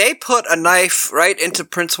 But they put a knife right into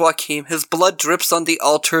Prince Joachim. His blood drips on the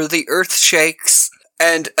altar. The earth shakes.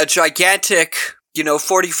 And a gigantic,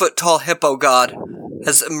 40-foot tall hippo god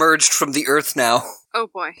has emerged from the earth now. Oh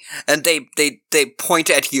boy. And they point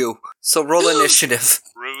at you. So roll initiative.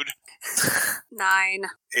 Rude. 9.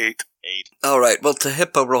 8. 8. Alright, well, the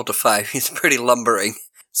hippo rolled a 5. He's pretty lumbering.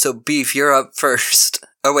 So, Beef, you're up first.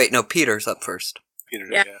 Oh, wait, no, Peter's up first. Peter,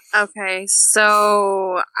 Yeah. Okay,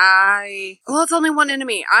 so it's only one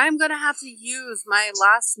enemy. I'm gonna have to use my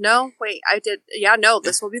last. No, wait, I did. Yeah, no,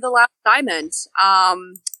 this will be the last diamond.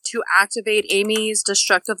 To activate Amy's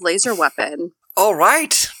destructive laser weapon.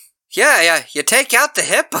 Alright. Yeah, you take out the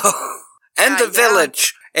hippo. And the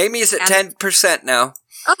village. Amy's at 10% now.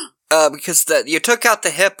 Because you took out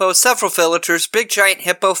the hippo, several villagers, big giant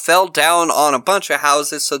hippo fell down on a bunch of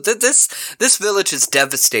houses, so this village is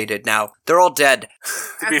devastated now. They're all dead.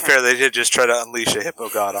 To be fair, they did just try to unleash a hippo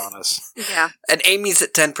god on us. Yeah. And Amy's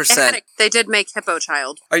at 10%. They did make Hippo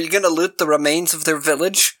Child. Are you gonna loot the remains of their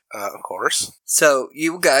village? Of course. So,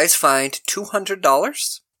 you guys find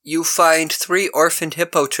 $200. You find 3 orphaned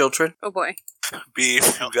hippo children. Oh boy.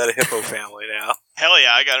 Beef, you've got a hippo family now. Hell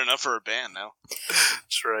yeah, I got enough for a band now.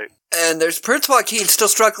 That's right. And there's Prince Joaquin still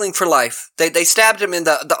struggling for life. They stabbed him in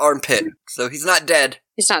the armpit, so he's not dead.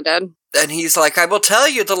 He's not dead. And he's like, I will tell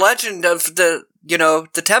you the legend of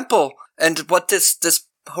the temple and what this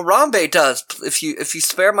Harambe does if you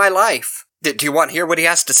spare my life. Do you want to hear what he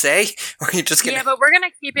has to say? Or are you just gonna... Yeah, but we're gonna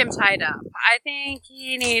keep him tied up. I think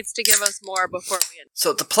he needs to give us more before we...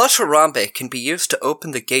 So the plush Harambe can be used to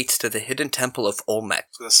open the gates to the hidden temple of Olmec.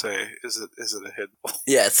 I was gonna say, is it a hidden?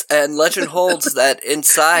 Yes, and legend holds that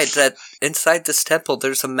inside this temple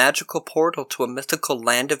there's a magical portal to a mythical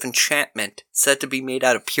land of enchantment said to be made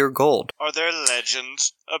out of pure gold. Are there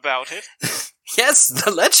legends about it? Yes, the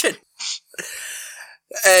legend.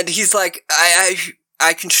 And he's like,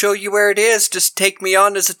 I can show you where it is. Just take me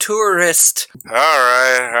on as a tourist. All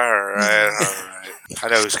right. I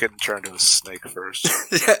know who's getting turned into a snake first.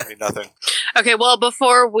 I mean, nothing. Okay, well,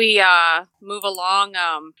 before we move along,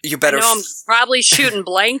 you better. I know I'm probably shooting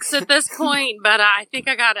blanks at this point, but I think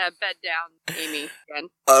I gotta bed down Amy again.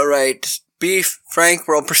 All right, Beef, Frank,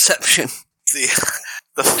 roll perception.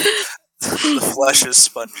 The flesh is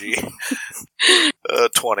spongy.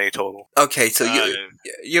 20 total. Okay, so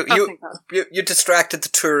you distracted the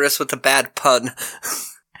tourist with a bad pun.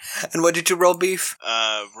 And what did you roll, Beef?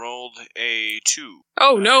 Rolled a 2.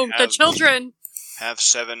 Oh no, the children! Have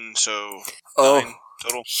 7, so 9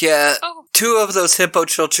 total. Yeah, 2 of those hippo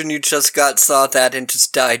children you just got saw that and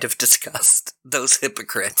just died of disgust. Those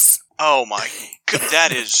hypocrites. Oh my god,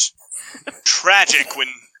 that is tragic when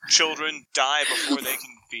children die before they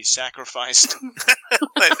can be sacrificed.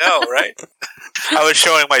 I know, right? I was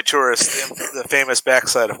showing my tourists the famous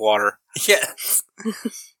backside of water. Yes.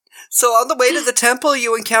 So on the way to the temple,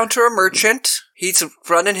 you encounter a merchant. He's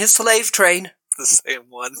running his slave train. The same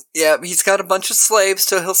one. Yeah, he's got a bunch of slaves,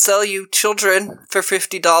 so he'll sell you children for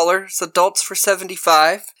 $50, adults for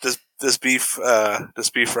 $75. Does Beef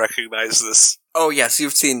recognize this? Oh yes,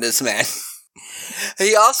 you've seen this man.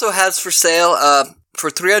 He also has for sale, for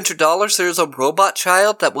 $300, there's a robot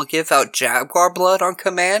child that will give out jaguar blood on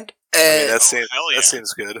command. And, that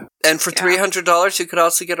seems good. And for $300, you could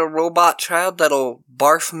also get a robot child that'll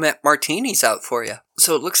barf martinis out for you.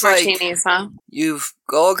 So it looks martinis, like you've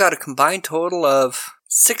all got a combined total of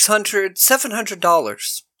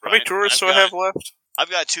 $700. How many tourists do I have left? I've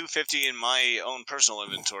got $250 in my own personal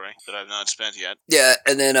inventory that I've not spent yet. Yeah,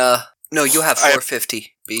 and then, no, you have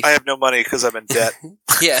 $450, Beef. I have no money because I'm in debt.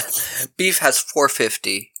 Yeah, Beef has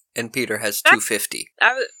 $450. And Peter has $250.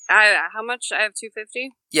 How much? I have $250.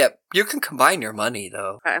 Yep, you can combine your money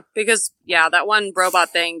though. Okay, because that one robot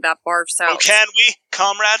thing that barfs out. Oh, can we,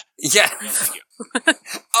 comrade? Yeah,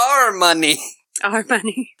 our money. Our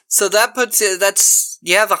money. So that puts you.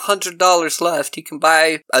 You have $100 left. You can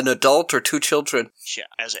buy an adult or 2 children. Yeah,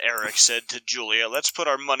 as Eric said to Julia, let's put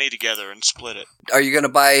our money together and split it. Are you going to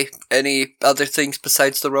buy any other things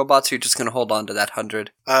besides the robots, or are you just going to hold on to that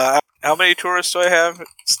 100? How many tourists do I have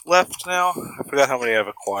left now? I forgot how many I've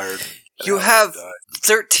acquired. You have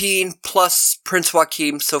 13 plus Prince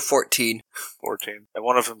Joaquin, so 14. 14. And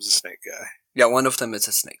one of them's a snake guy. Yeah, one of them is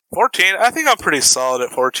a snake. 14? I think I'm pretty solid at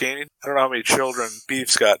 14. I don't know how many children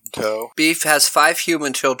Beef's got in tow. Beef has 5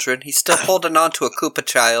 human children. He's still holding on to a Koopa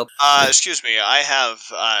child. Excuse me, I have,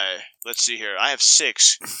 let's see here. I have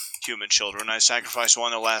 6 human children. I sacrificed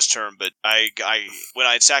one the last term, but when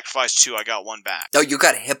I had sacrificed 2, I got 1 back. No, you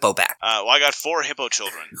got a hippo back. Well, I got 4 hippo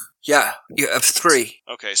children. Yeah, you have 3.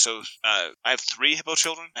 Okay, so, I have 3 hippo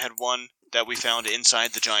children. I had 1 that we found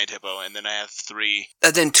inside the giant hippo, and then I have 3.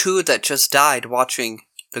 And then 2 that just died watching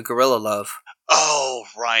the gorilla love. Oh,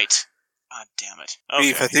 right. God damn it. Okay.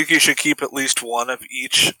 Beef, I think you should keep at least one of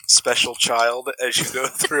each special child as you go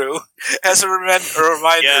through, as a reminder of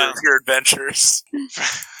your adventures.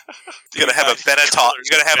 You're gonna have a Benetton.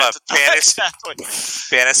 You're gonna have a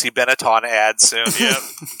fantasy Benetton ad soon. Yep.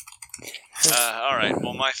 All right.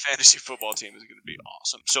 Well, my fantasy football team is going to be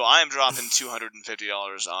awesome. So I am dropping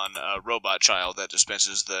 $250 on a robot child that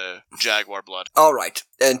dispenses the Jaguar blood. All right.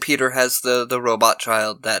 And Peter has the robot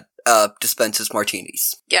child that dispenses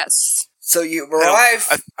martinis. Yes. So you arrive...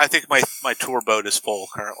 I think my tour boat is full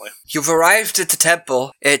currently. You've arrived at the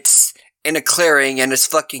temple. It's in a clearing and it's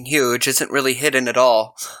fucking huge. Isn't really hidden at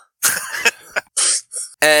all.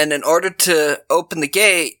 And in order to open the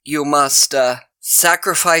gate, you must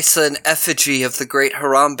sacrifice an effigy of the great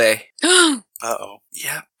Harambe. Uh-oh.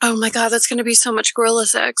 Yeah. Oh my god, that's going to be so much gorilla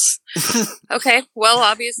sex. Okay, well,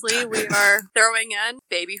 obviously, we are throwing in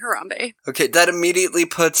baby Harambe. Okay, that immediately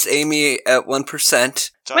puts Amy at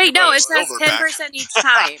 1%. Wait, no, it says 10% each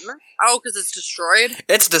time. Oh, because it's destroyed?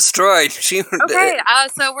 It's destroyed. Okay,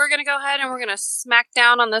 so we're going to go ahead and we're going to smack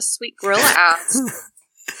down on this sweet gorilla ass.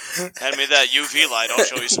 Hand me that UV light, I'll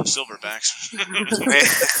show you some silverbacks. Man,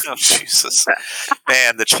 oh, Jesus.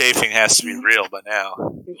 Man, the chafing has to be real by now.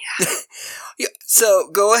 Yeah, so,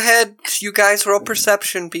 go ahead. You guys roll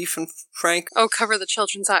perception, Beef and Frank. Oh, cover the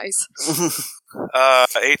children's eyes.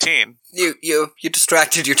 18. You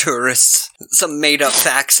distracted your tourists. Some made-up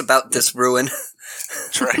facts about this ruin.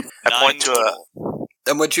 That's right. I point to total.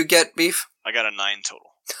 And what'd you get, Beef? I got a 9 total.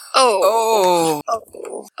 Oh,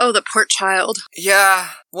 the poor child. yeah.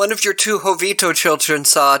 One of your 2 Jovito children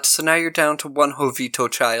saw it, so now you're down to 1 Jovito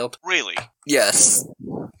child. Really? Yes.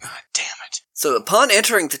 God damn it. So upon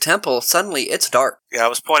entering the temple, suddenly it's dark. Yeah, I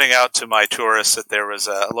was pointing out to my tourists that there was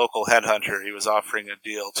a local headhunter. He was offering a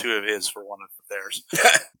deal, 2 of his for 1 of theirs.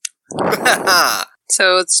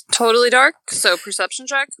 So it's totally dark, so perception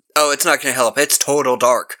check? Oh, it's not going to help. It's total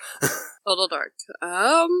dark. Total dark.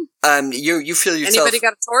 You feel yourself... Anybody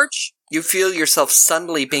got a torch? You feel yourself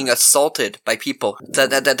suddenly being assaulted by people.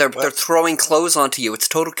 They're throwing clothes onto you. It's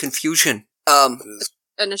total confusion.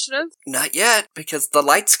 Initiative? Not yet, because the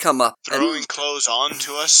lights come up. Throwing clothes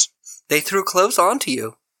onto us? They threw clothes onto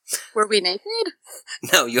you. Were we naked?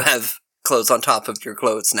 No, you have clothes on top of your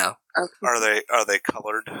clothes now. Okay. Are they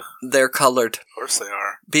colored? They're colored. Of course they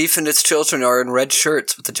are. Beef and his children are in red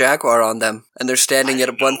shirts with the Jaguar on them, and they're standing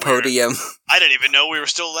at one podium. I didn't even know we were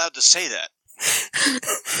still allowed to say that.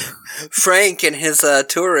 Frank and his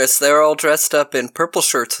tourists, they're all dressed up in purple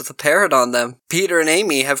shirts with a parrot on them. Peter and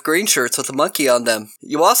Amy have green shirts with a monkey on them.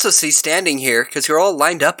 You also see standing here, because you're all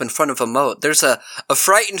lined up in front of a moat, there's a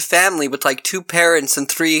frightened family with like 2 parents and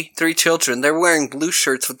three children. They're wearing blue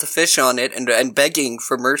shirts with the fish on it and begging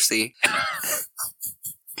for mercy.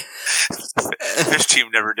 This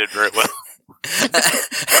team never did very well.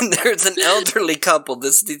 And there's an elderly couple,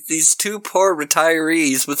 these 2 poor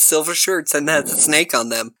retirees with silver shirts and has a snake on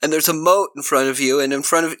them. And there's a moat in front of you, and in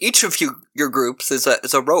front of each of your groups is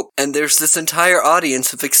a rope. And there's this entire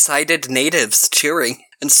audience of excited natives cheering.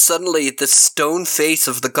 And suddenly the stone face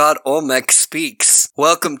of the god Olmec speaks.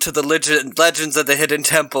 Welcome to the Legends of the Hidden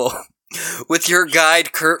Temple. With your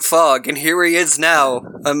guide, Kurt Fogg, and here he is now.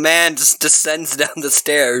 A man just descends down the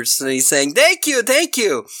stairs, and he's saying, "Thank you, thank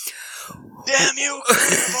you. Damn you,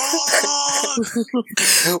 Fogg!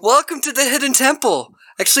 Welcome to the Hidden Temple.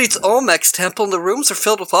 Actually, it's Olmec's temple, and the rooms are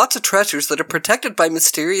filled with lots of treasures that are protected by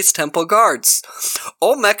mysterious temple guards.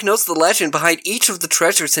 Olmec knows the legend behind each of the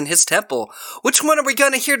treasures in his temple. Which one are we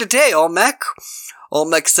gonna hear today, Olmec?"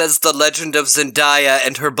 Olmec says the legend of Zendaya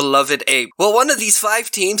and her beloved ape. Well, one of these 5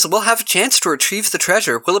 teams will have a chance to retrieve the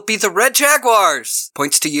treasure. Will it be the Red Jaguars?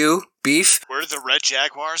 Points to you, Beef. We're the Red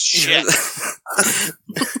Jaguars? Shit.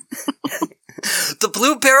 The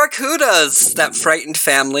Blue Barracudas, that frightened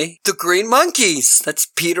family. The Green Monkeys, that's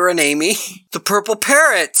Peter and Amy. The Purple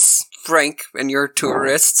Parrots, Frank and your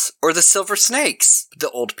tourists. Or the Silver Snakes,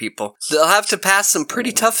 the old people. They'll have to pass some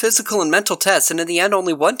pretty tough physical and mental tests, and in the end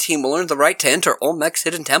only one team will earn the right to enter Olmec's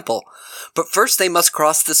hidden temple. But first they must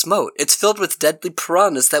cross this moat. It's filled with deadly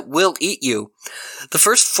piranhas that will eat you. The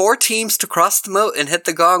first 4 teams to cross the moat and hit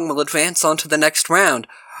the gong will advance on to the next round.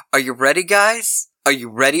 Are you ready, guys? Are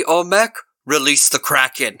you ready, Olmec? Release the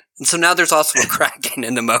Kraken. And so now there's also a Kraken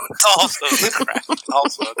in the moat. Also a Kraken.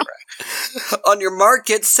 On your mark,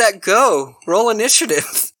 get set, go. Roll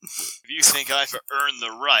initiative. If you think I've earned the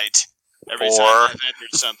right, every 4. time I've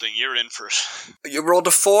entered something, you're in for You rolled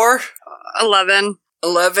a 4? 11.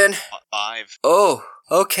 11? 5. Oh,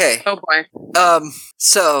 okay. Oh boy.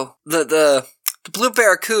 So, the Blue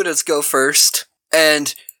Barracudas go first,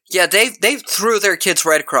 and yeah, they threw their kids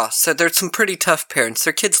right across. So there's some pretty tough parents.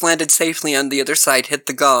 Their kids landed safely on the other side, hit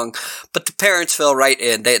the gong, but the parents fell right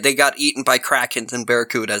in. They got eaten by krakens and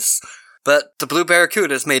barracudas. But the Blue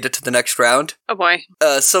Barracudas made it to the next round. Oh boy.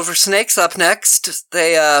 Silver Snakes up next.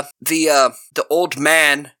 The old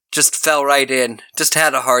man just fell right in. Just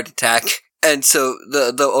had a heart attack. And so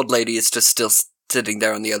the old lady is just still sitting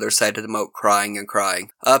there on the other side of the moat, crying and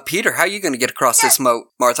crying. Peter, how are you going to get across this moat,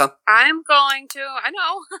 Martha? I'm going to, I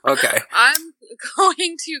know. Okay. I'm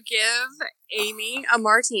going to give Amy a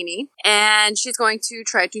martini, and she's going to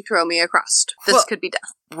try to throw me across. This could be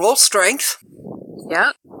death. Roll strength.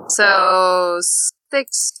 Yep. So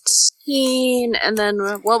 16, and then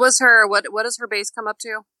what does her base come up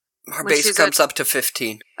to? Her base comes up to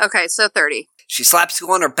 15. Okay, so 30. She slaps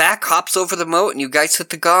you on her back, hops over the moat, and you guys hit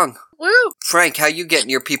the gong. Woo! Frank, how you getting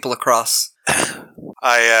your people across?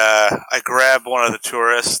 I grab one of the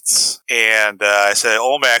tourists and I say,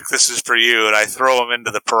 Olmec, this is for you. And I throw him into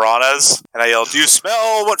the piranhas. And I yell, do you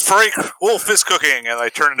smell what Frank Wolf is cooking? And I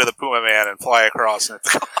turn into the Puma Man and fly across. And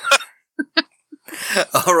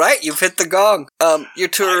All right, you've hit the gong. Your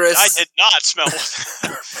tourists... I did not smell.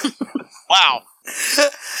 Wow.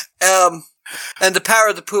 And the power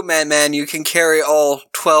of the Puma Man, you can carry all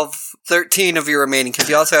 13 of your remaining, because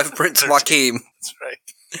you also have Prince Joachim. That's right.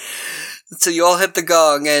 So you all hit the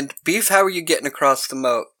gong, and Beef, how are you getting across the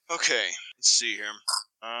moat? Okay, let's see here.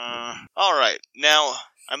 Alright, now,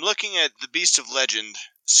 I'm looking at the Beast of Legend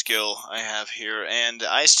skill I have here, and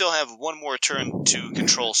I still have one more turn to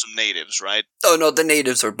control some natives, right? Oh no, the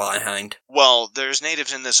natives are behind. Well, there's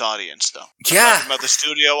natives in this audience, though. Yeah. I'm talking about the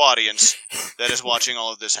studio audience that is watching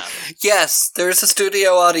all of this happen. Yes, there's a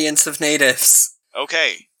studio audience of natives.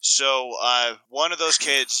 Okay, so one of those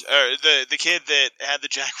kids, or the kid that had the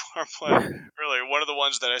Jaguar plan earlier, one of the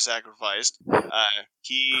ones that I sacrificed,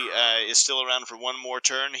 he is still around for one more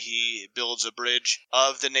turn. He builds a bridge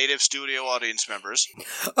of the native studio audience members.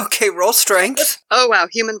 Okay, roll strength. Oh wow,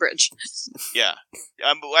 human bridge. Yeah.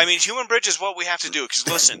 I mean, human bridge is what we have to do, because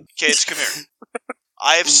listen, kids, come here.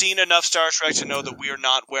 I have seen enough Star Trek to know that we are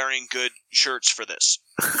not wearing good shirts for this.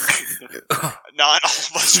 Not all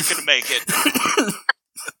of us are going to make it.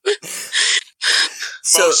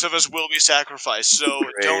 Most of us will be sacrificed, so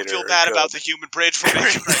don't feel bad about the human bridge for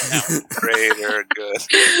making right now. Greater good.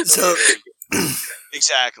 So,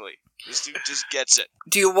 exactly. This dude just gets it.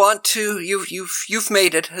 do you want to? You've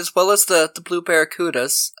made it, as well as the blue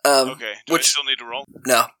barracudas. Okay. Do I still need to roll?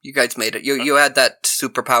 No, you guys made it. You had that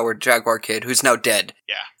superpowered Jaguar kid who's now dead.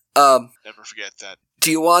 Yeah. Never forget that.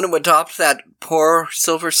 Do you want to adopt that poor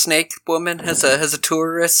Silver Snake woman as a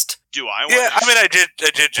tourist? Do I? Yeah, I mean, I did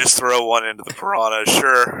just throw one into the piranha.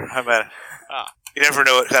 Sure. I mean, you never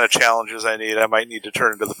know what kind of challenges I need. I might need to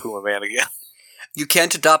turn into the Puma Man again. You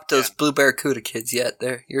can't adopt those blue barracuda kids yet.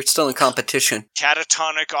 You're still in competition.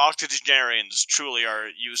 Catatonic octogenarians truly are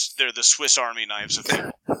they're the Swiss Army knives of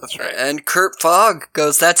people. That's right. And Kurt Fogg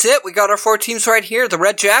goes, that's it. We got our 4 teams right here. The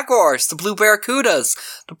Red Jaguars, the Blue Barracudas,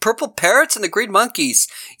 the Purple Parrots, and the Green Monkeys.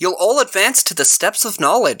 You'll all advance to the steps of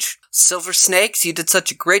knowledge. Silver Snakes, you did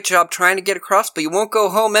such a great job trying to get across, but you won't go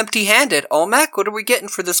home empty-handed. Olmec, what are we getting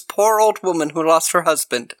for this poor old woman who lost her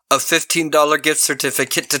husband? A $15 gift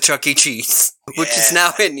certificate to Chuck E. Cheese, which is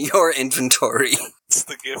now in your inventory. It's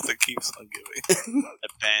the gift that keeps on giving.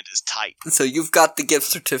 That band is tight. So you've got the gift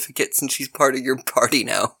certificate since she's part of your party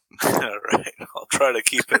now. All right, I'll try to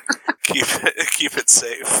keep it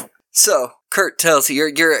safe. So, Kurt tells you,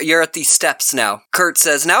 you're at these steps now. Kurt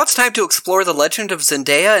says, now it's time to explore the legend of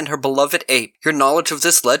Zendaya and her beloved ape. Your knowledge of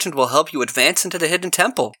this legend will help you advance into the hidden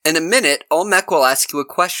temple. In a minute, Olmec will ask you a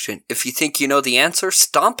question. If you think you know the answer,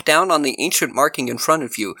 stomp down on the ancient marking in front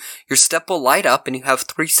of you. Your step will light up and you have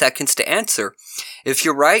 3 seconds to answer. If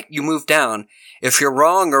you're right, you move down. If you're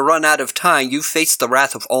wrong or run out of time, you face the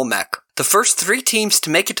wrath of Olmec. The first 3 teams to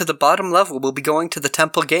make it to the bottom level will be going to the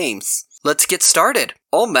temple games. Let's get started.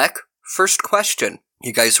 Olmec, first question.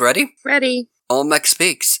 You guys ready? Ready. Olmec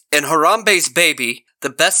speaks. In Harambe's Baby,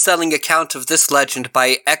 the best-selling account of this legend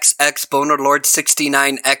by XX Bonerlord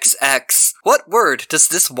 69XX, what word does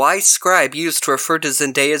this wise scribe use to refer to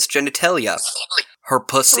Zendaya's genitalia? Her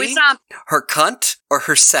pussy? We stomp. Her cunt? Or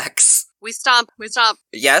her sex? We stomp.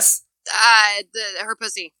 Yes? Her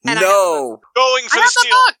pussy. No. Going for I the have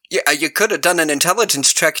steal. the book. Yeah, you could have done an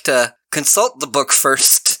intelligence check to consult the book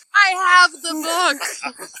first. I have the book.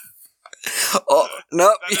 Oh,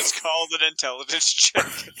 no. That is called an intelligence check.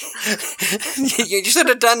 You should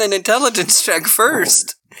have done an intelligence check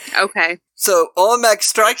first. Okay. So, Olmec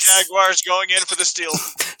strikes Jaguar's going in for the steal.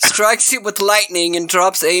 strikes you with lightning and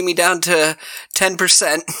drops Amy down to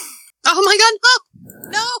 10%. Oh my god, no!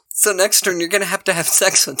 No! So next turn, you're going to have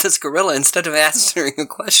sex with this gorilla instead of answering a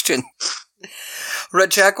question.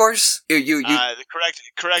 Red Jaguars? The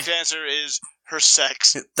correct answer is her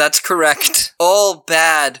sex. That's correct. All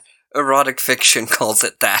bad erotic fiction calls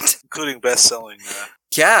it that. Including best-selling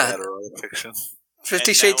Yeah. erotic fiction.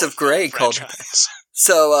 50 And Shades now of Grey a called it. franchise.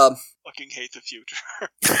 So, Fucking hate the future.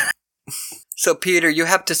 So, Peter, you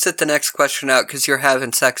have to sit the next question out because you're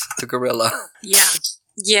having sex with the gorilla.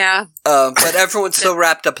 Yeah. But everyone's so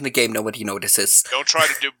wrapped up in the game, nobody notices. Don't try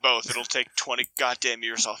to do both. It'll take 20 goddamn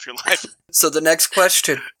years off your life. So the next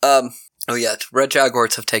question, Red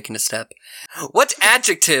Jaguars have taken a step. What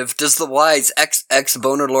adjective does the wise XX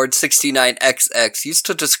Bonerlord 69XX use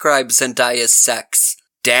to describe Zendaya's sex?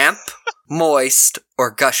 Damp, moist,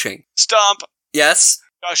 or gushing? Stomp. Yes?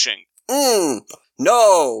 Gushing.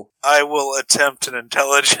 No. I will attempt an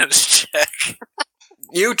intelligence check.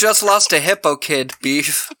 You just lost a hippo, kid,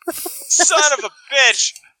 Beef. Son of a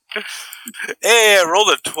bitch! Hey, I rolled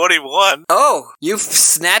a 21. Oh, you've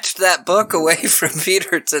snatched that book away from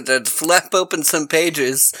Peter to flip open some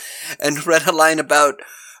pages and read a line about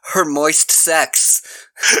her moist sex.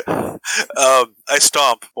 I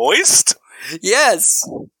stomp. Moist? Yes.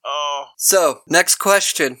 Oh. So, next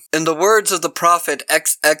question. In the words of the prophet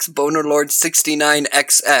XX Bonerlord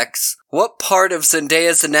 69XX, what part of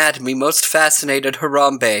Zendaya's anatomy most fascinated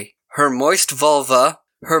Harambe? Her moist vulva,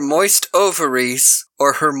 her moist ovaries,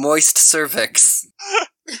 or her moist cervix?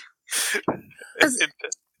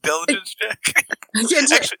 Intelligence check?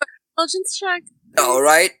 Intelligence check? All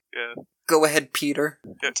right. Yeah. Go ahead, Peter.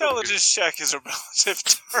 Intelligence check is a relative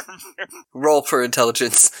term here. Roll for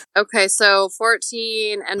intelligence. Okay, so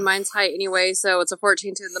 14, and mine's height anyway, so it's a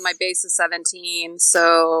 14 to my base is 17,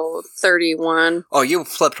 so 31. Oh, you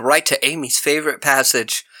flipped right to Amy's favorite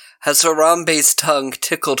passage. Has Harambe's tongue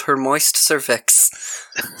tickled her moist cervix?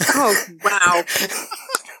 Oh, wow.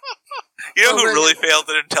 You know who really failed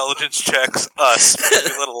at intelligence checks? Us. We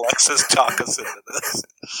let Alexis talk us into this.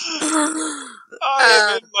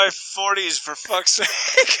 I am in my 40s, for fuck's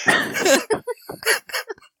sake.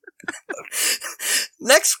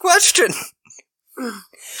 Next question.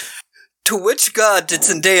 To which god did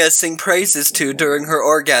Zendaya sing praises to during her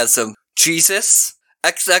orgasm? Jesus,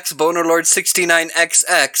 XX Bonerlord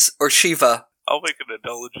 69XX, or Shiva? I'll make an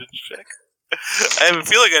intelligence check. I have a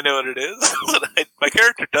feeling I know what it is. My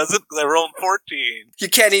character doesn't because I rolled 14. You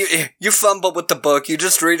can't even, you fumble with the book, you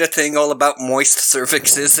just read a thing all about moist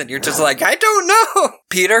cervixes, and you're just like, I don't know!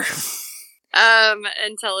 Peter?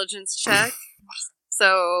 Intelligence check.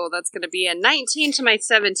 So that's going to be a 19 to my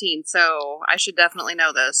 17, so I should definitely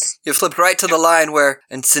know this. You flipped right to the line where,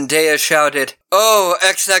 and Zendaya shouted, "Oh,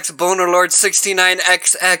 XX Bonerlord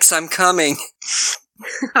 69XX, I'm coming."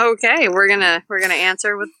 Okay, we're gonna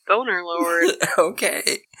answer with Boner Lord. Okay.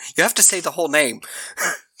 You have to say the whole name.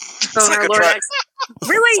 Boner Lord X.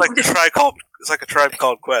 Really? It's like a tribe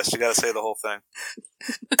called Quest. You gotta say the whole thing.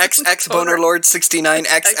 XX Bonerlord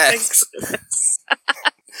 69XX.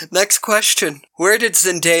 Next question. Where did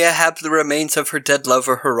Zendaya have the remains of her dead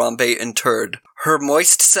lover Harambe interred? Her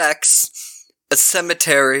moist sex, a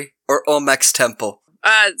cemetery, or Olmec's temple?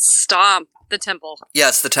 Stomp. The temple.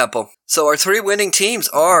 Yes, the temple. So our three winning teams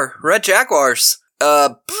are Red Jaguars,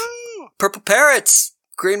 Purple Parrots,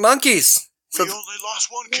 Green Monkeys. So we only lost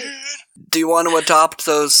one kid. Do you want to adopt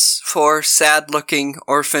those 4 sad-looking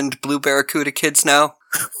orphaned blue barracuda kids now?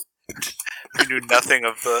 We knew nothing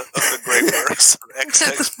of the great works of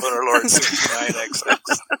XX Bonerlord 69XX.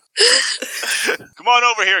 Come on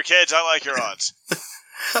over here, kids. I like your odds.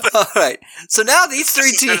 All right. So now these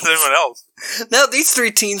three teams. Anyone else? Now these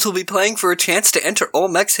 3 teams will be playing for a chance to enter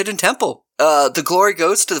Olmec's hidden temple. The glory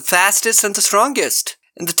goes to the fastest and the strongest.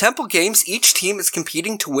 In the temple games, each team is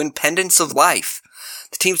competing to win pendants of life.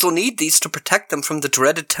 The teams will need these to protect them from the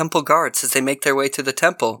dreaded temple guards as they make their way to the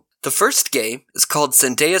temple. The first game is called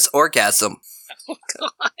Zendaya's Orgasm. Oh,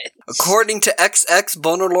 God. According to XX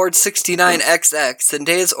Bonerlord 69XX,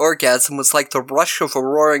 Zendaya's orgasm was like the rush of a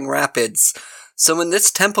roaring rapids. So in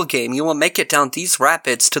this temple game, you will make it down these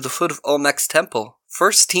rapids to the foot of Olmec's temple.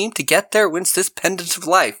 First team to get there wins this pendant of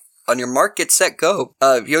life. On your mark, get set, go.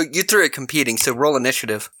 You three are competing, so roll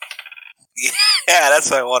initiative. Yeah, that's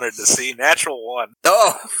what I wanted to see. Natural 1.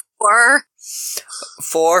 Oh! 4.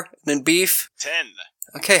 4, and then Beef. 10.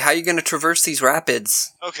 Okay, how are you going to traverse these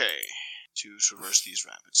rapids? Okay, to traverse these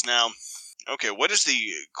rapids. Now, okay, what is the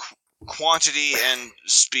quantity and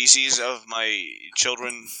species of my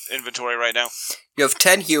children inventory right now? You have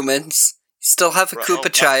 10 humans, you still have a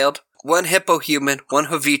Koopa child, 1 hippo human, 1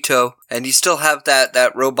 Jovito, and you still have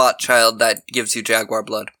that robot child that gives you jaguar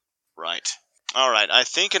blood. Right. Alright, I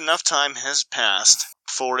think enough time has passed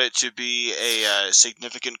for it to be a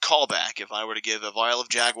significant callback if I were to give a vial of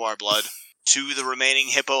jaguar blood to the remaining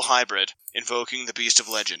hippo hybrid, invoking the Beast of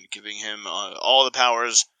Legend, giving him all the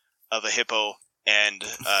powers of a hippo and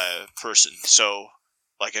person. So,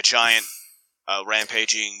 like a giant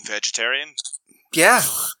rampaging vegetarian? Yeah.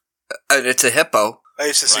 It's a hippo. I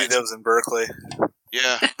used to see those in Berkeley.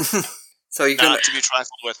 Yeah. So you're Not to be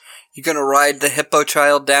trifled with. you're gonna ride the hippo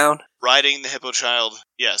child down? Riding the Hippo Child,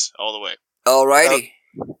 yes, all the way. Alrighty.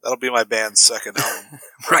 That'll be my band's second album.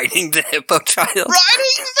 Riding the hippo child.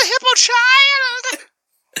 Riding the Hippo Child!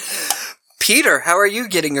 Peter, how are you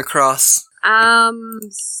getting across?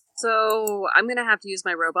 So I'm gonna have to use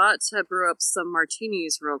my robot to brew up some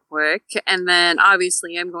martinis real quick, and then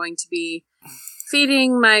obviously I'm going to be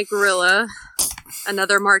feeding my gorilla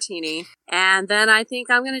another martini, and then I think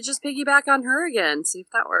I'm gonna just piggyback on her again, see if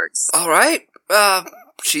that works. Alright.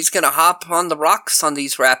 She's gonna hop on the rocks on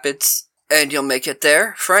these rapids, and you'll make it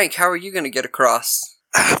there. Frank, how are you gonna get across?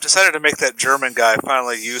 I've decided to make that German guy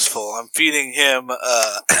finally useful. I'm feeding him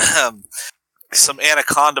some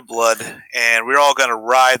anaconda blood, and we're all going to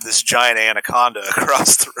ride this giant anaconda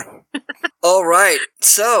across the room. Alright,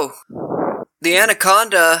 so the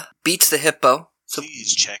anaconda beats the hippo. So,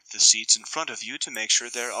 Please check the seats in front of you to make sure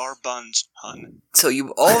there are buns, hun. so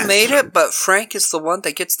you all made it, but Frank is the one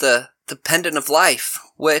that gets the pendant of life,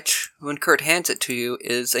 which, when Kurt hands it to you,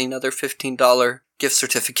 is another $15 gift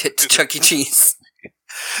certificate to Chuck E. Cheese.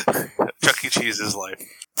 Chuck E. Cheese is life.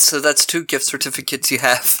 So that's 2 gift certificates you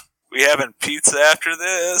have. We having pizza after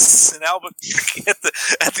this in Albuquerque at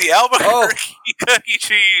the Albuquerque Chuck E.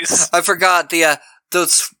 Cheese. I forgot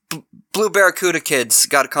those Blue Barracuda kids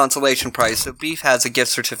got a consolation prize, so Beef has a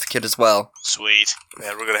gift certificate as well. Sweet.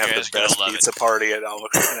 Man, we're gonna have You the guys gotta best love pizza party at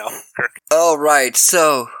Albuquerque. All right,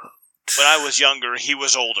 so When I was younger, he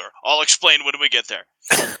was older. I'll explain when we get there.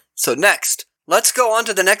 next, let's go on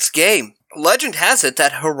to the next game. Legend has it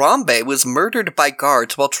that Harambe was murdered by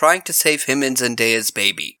guards while trying to save him and Zendaya's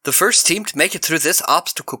baby. The first team to make it through this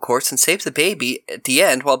obstacle course and save the baby at the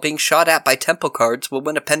end while being shot at by temple guards will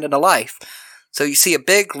win a pendant of life. So you see a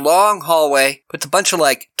big, long hallway with a bunch of,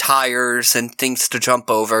 tires and things to jump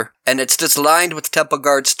over, and it's just lined with temple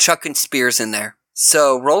guards chucking spears in there.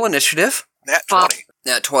 So, roll initiative. Nat 20.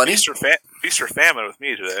 Nat 20. Feast or famine with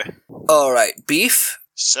me today. Alright, Beef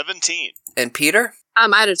 17. and Peter. I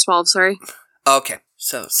had a 12, sorry. Okay,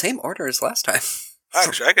 so same order as last time.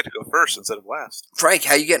 Actually, I get to go first instead of last. Frank,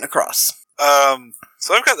 how you getting across?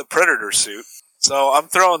 So I've got the Predator suit. So I'm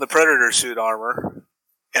throwing the Predator suit armor.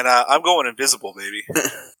 And I'm going invisible, baby.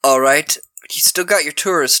 Alright, you still got your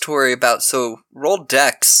tourist to worry about, so roll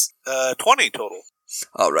dex. 20 total.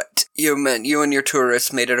 Alright, you and your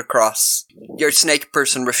tourist made it across. Your snake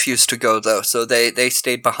person refused to go, though, so they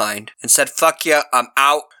stayed behind and said, fuck ya, I'm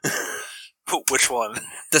out. Which one?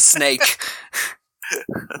 The snake.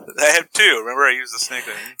 I have 2. Remember I used the snake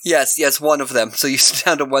thing? Yes, one of them, so you're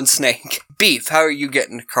down to 1 snake. Beef, how are you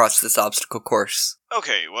getting across this obstacle course?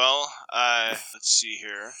 Okay, well, let's see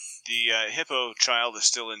here. The Hippo Child is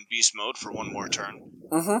still in beast mode for one more turn.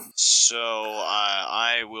 Mm-hmm. So,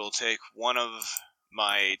 I will take one of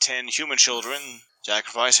my 10 human children,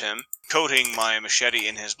 sacrifice him, coating my machete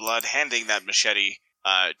in his blood, handing that machete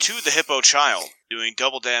to the Hippo Child, doing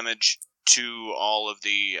double damage to all of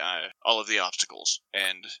the obstacles.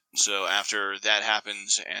 And so after that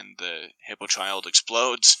happens and the Hippo Child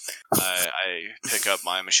explodes, I pick up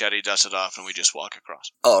my machete, dust it off, and we just walk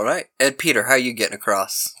across. Alright, and Peter, how are you getting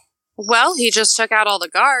across? Well, he just took out all the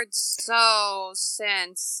guards. So,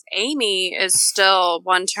 since Amy is still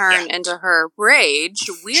 1 turn into her rage,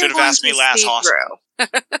 we Should are have going asked to me last, speed Hoss.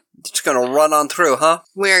 through. Just gonna run on through, huh?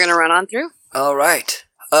 We are going to run on through. Alright.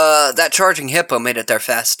 That charging hippo made it there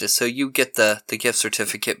fastest, so you get the gift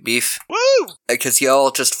certificate, Beef. Woo! Because you all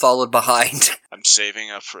just followed behind. I'm saving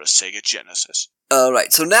up for a Sega Genesis.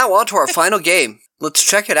 Alright, so now on to our final game. Let's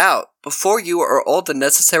check it out. Before you are all the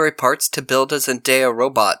necessary parts to build a Zendaya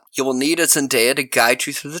robot. You will need a Zendaya to guide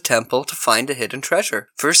you through the temple to find a hidden treasure.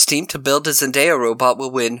 First team to build a Zendaya robot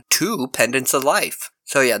will win 2 pendants of life.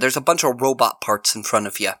 So yeah, there's a bunch of robot parts in front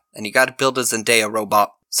of you, and you gotta build a Zendaya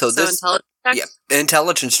robot. So this... intelligence check? Yeah,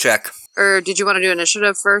 intelligence check. Or did you want to do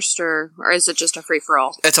initiative first, or is it just a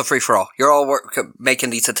free-for-all? It's a free-for-all. You're all making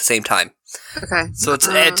these at the same time. Okay. So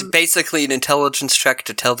it's basically an intelligence check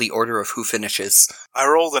to tell the order of who finishes. I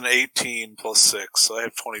rolled an 18 plus 6, so I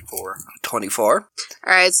have 24. 24.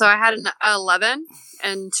 Alright, so I had an 11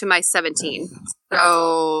 and to my 17.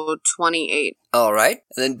 So, 28. Alright.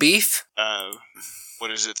 And then Beef,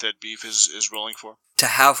 What is it that Beef is rolling for? to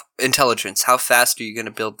have intelligence. How fast are you going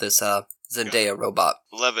to build this Zendaya robot?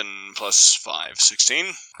 11 plus 5,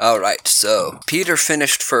 16. Alright, so Peter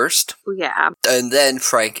finished first, Yeah. and then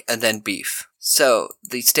Frank, and then Beef. So,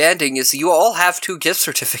 the standing is you all have 2 gift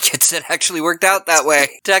certificates. It actually worked out that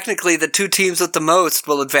way. Technically, the 2 teams with the most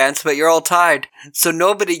will advance, but you're all tied. So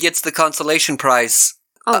nobody gets the consolation prize,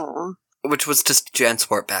 Oh. which was just a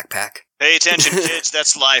JanSport backpack. Pay attention, kids.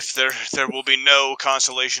 That's life. There will be no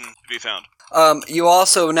consolation to be found. You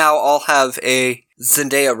also now all have a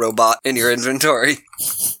Zendaya robot in your inventory.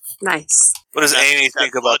 Nice. What does Amy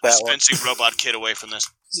think about that one? Dispensing robot kid away from this.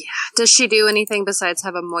 Yeah. Does she do anything besides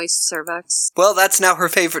have a moist cervix? Well, that's now her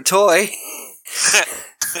favorite toy.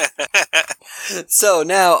 So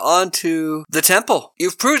now on to the temple.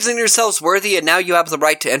 You've proven yourselves worthy, and now you have the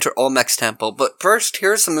right to enter Olmec's temple. But first,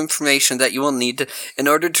 here's some information that you will need in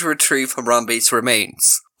order to retrieve Harambe's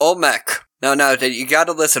remains. Olmec. Now, you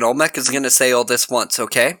gotta listen. Olmec is gonna say all this once,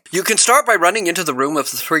 okay? You can start by running into the room of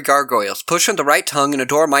the 3 gargoyles. Push on the right tongue, and a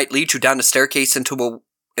door might lead you down a staircase into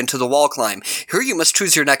the wall climb. Here you must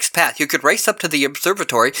choose your next path. You could race up to the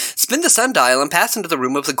observatory, spin the sundial, and pass into the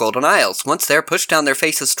room of the Golden Isles. Once there, push down their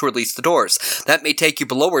faces to release the doors. That may take you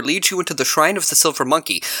below or lead you into the Shrine of the Silver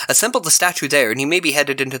Monkey. Assemble the statue there, and you may be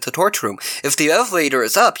headed into the torch room. If the elevator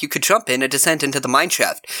is up, you could jump in and descend into the mine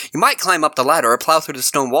shaft. You might climb up the ladder or plow through the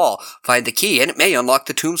stone wall. Find the key, and it may unlock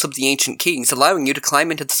the tombs of the ancient kings, allowing you to climb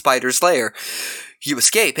into the spider's lair. You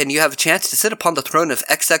escape, and you have a chance to sit upon the throne of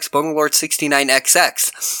XX Bonelord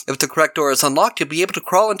 69XX. If the correct door is unlocked, you'll be able to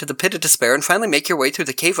crawl into the pit of despair and finally make your way through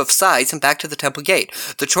the Cave of Sighs and back to the temple gate.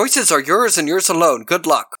 The choices are yours and yours alone. Good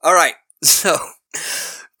luck. Alright, so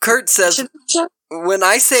Kurt says, when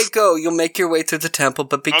I say go, you'll make your way through the temple,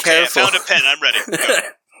 but be careful. Okay, I found a pen. I'm ready. Go.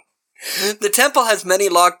 The temple has many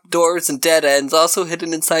locked doors and dead ends. Also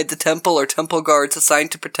hidden inside the temple are temple guards assigned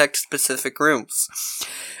to protect specific rooms.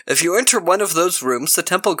 If you enter one of those rooms, the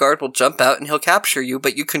temple guard will jump out and he'll capture you,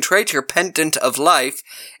 but you can trade your pendant of life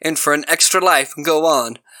in for an extra life and go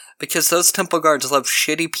on. Because those temple guards love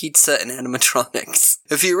shitty pizza and animatronics.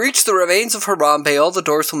 If you reach the remains of Harambe, all the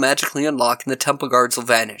doors will magically unlock and the temple guards will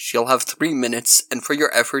vanish. You'll have 3 minutes, and for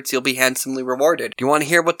your efforts, you'll be handsomely rewarded. Do you want to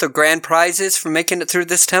hear what the grand prize is for making it through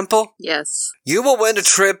this temple? Yes. You will win a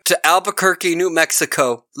trip to Albuquerque, New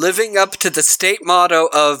Mexico. Living up to the state motto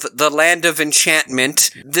of the Land of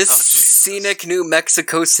Enchantment, this scenic New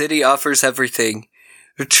Mexico city offers everything.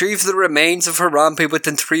 Retrieve the remains of Harambe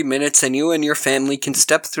within 3 minutes, and you and your family can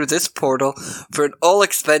step through this portal for an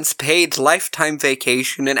all-expense-paid lifetime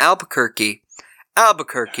vacation in Albuquerque.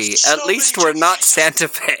 Albuquerque. At least we're not Santa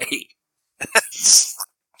Fe. Jesus.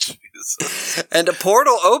 And a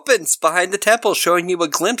portal opens behind the temple, showing you a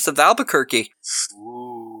glimpse of Albuquerque.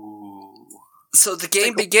 Ooh. So the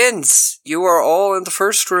game begins. You are all in the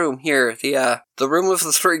first room here, the room of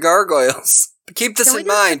the 3 gargoyles. But keep this in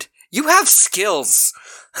mind. You have skills.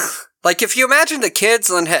 Like, if you imagine the kids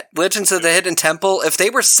on Legends of the Hidden Temple, if they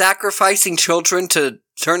were sacrificing children to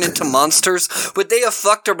turn into monsters, would they have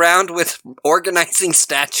fucked around with organizing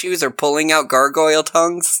statues or pulling out gargoyle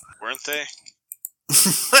tongues? Weren't they?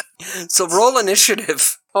 So roll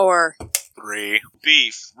initiative. 4. 3.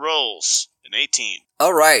 Beef rolls an 18.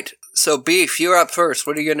 Alright, so Beef, you're up first.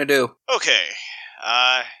 What are you gonna do? Okay.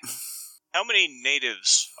 How many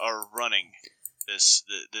natives are running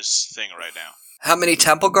this thing right now? How many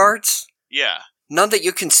temple guards? Yeah. None that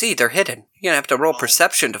you can see. They're hidden. You're gonna have to roll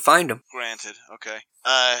perception to find them. Granted. Okay.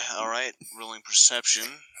 Alright. Rolling perception.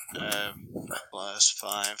 Plus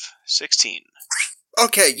 5. 16.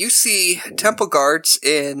 Okay, you see temple guards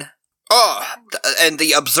in... and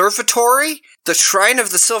the observatory, the Shrine of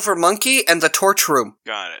the Silver Monkey, and the torch room.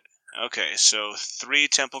 Got it. Okay, so 3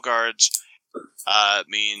 temple guards...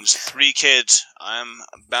 means 3 kids I'm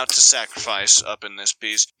about to sacrifice up in this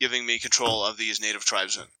piece, giving me control of these native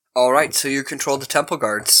tribesmen. Alright, so you control the temple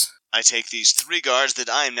guards. I take these 3 guards that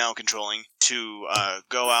I am now controlling to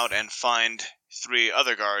go out and find 3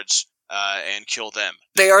 other guards and kill them.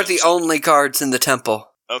 They are the only guards in the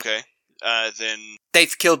temple. Okay, then...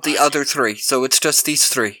 They've killed the other 3, so it's just these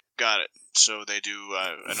 3. Got it. So they do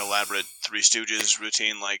an elaborate Three Stooges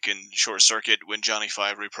routine, like in Short Circuit when Johnny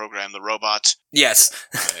Five reprogrammed the robots. Yes.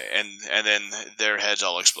 and then their heads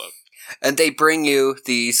all explode. And they bring you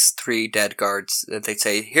these 3 dead guards, and they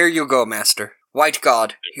say, "Here you go, master. White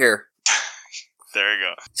god, here." There you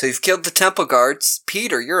go. So you've killed the temple guards.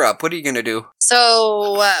 Peter, you're up. What are you going to do?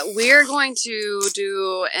 So we're going to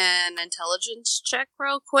do an intelligence check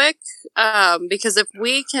real quick, because if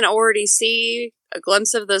we can already see a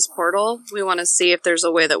glimpse of this portal, we want to see if there's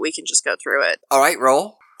a way that we can just go through it. Alright,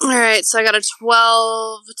 roll. Alright, so I got a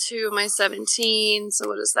 12 to my 17, so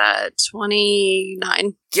what is that?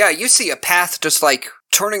 29. Yeah, you see a path just like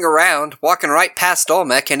turning around, walking right past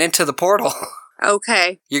Olmec and into the portal.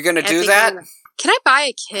 Okay. You're going to do that? Can I buy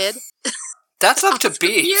a kid? That's up to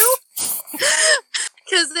Beef. You?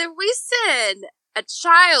 Because if we send a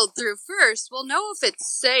child through first, we'll know if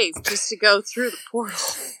it's safe just to go through the portal.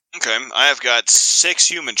 Okay, I have got 6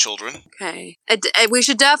 human children. Okay. We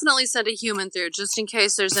should definitely send a human through, just in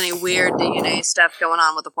case there's any weird DNA stuff going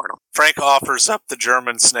on with the portal. Frank offers up the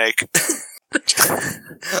German snake.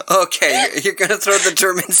 Okay, you're gonna throw the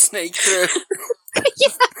German snake through.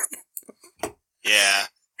 Yeah.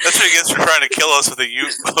 That's what he gets for trying to kill us with a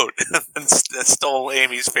U-boat and stole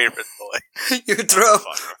Amy's favorite boy. You throw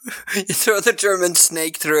the German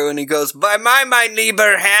snake through, and he goes, "By my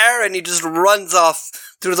lieber Herr," and he just runs off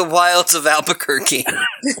through the wilds of Albuquerque.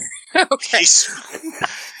 Okay.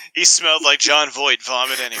 He smelled like John Voight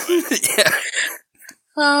vomit anyway. Yeah.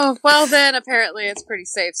 Oh, well then, apparently it's pretty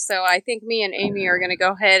safe. So I think me and Amy are going to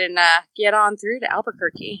go ahead and get on through to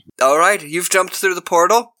Albuquerque. All right, you've jumped through the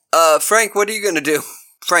portal. Frank, what are you gonna do?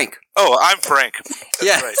 Frank. Oh, I'm Frank. That's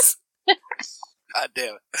Yes. right. God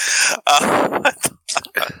damn it.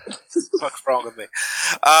 What's wrong with me?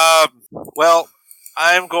 Well,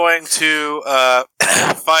 I'm going to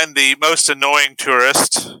find the most annoying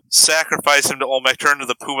tourist, sacrifice him to Olmec, turn to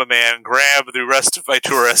the Puma Man, grab the rest of my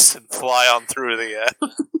tourists, and fly on through the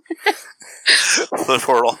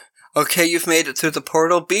portal. Okay, you've made it through the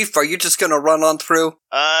portal. Beef, are you just gonna run on through?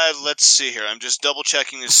 Let's see here. I'm just double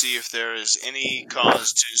checking to see if there is any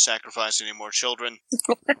cause to sacrifice any more children.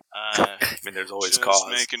 I mean, there's always just cause.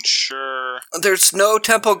 making sure. There's no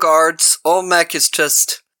temple guards. Olmec is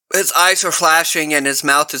just... His eyes are flashing and his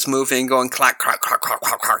mouth is moving, going clack, clack, clack, clack,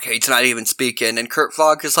 clack, clack. He's not even speaking. And Kurt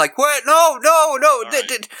Vog is like, "What? No!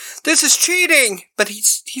 Right. This is cheating!" But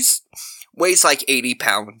he's weighs like 80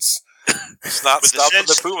 pounds. It's not stopping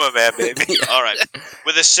the Puma Man, baby. All right.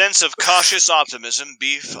 With a sense of cautious optimism,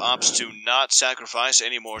 Beef opts to not sacrifice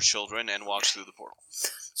any more children and walks through the portal.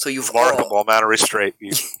 So Remarkable amount of restraint.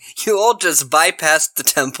 you all just bypassed the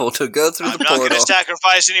temple to go through the I'm not portal. going to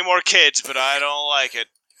sacrifice any more kids, but I don't like it.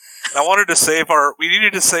 I wanted to save we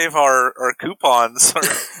needed to save our coupons,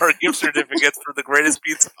 our gift certificates for the greatest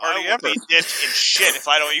pizza party I will ever. be dipped in shit if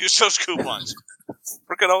I don't use those coupons.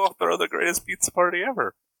 We're gonna all throw the greatest pizza party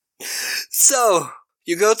ever. So,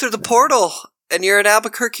 you go through the portal, and you're in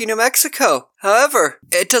Albuquerque, New Mexico. However,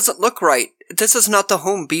 it doesn't look right. This is not the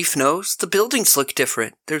home Beef knows. The buildings look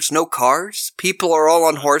different. There's no cars. People are all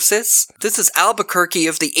on horses. This is Albuquerque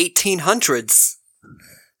of the 1800s.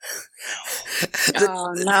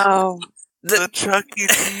 Oh, no. The Chuck E.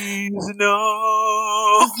 Cheese,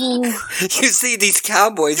 no. You see these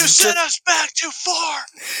cowboys. You sent us back too far!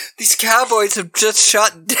 These cowboys have just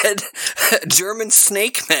shot dead German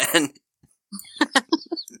snake man.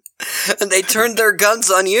 And they turned their guns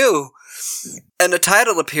on you. And the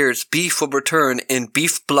title appears, Beef will return in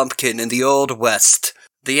Beef Blumpkin in the Old West.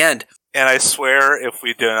 The end. And I swear, if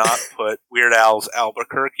we do not put Weird Al's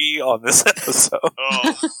Albuquerque on this episode.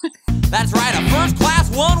 Oh. That's right, a first-class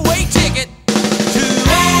one-way ticket to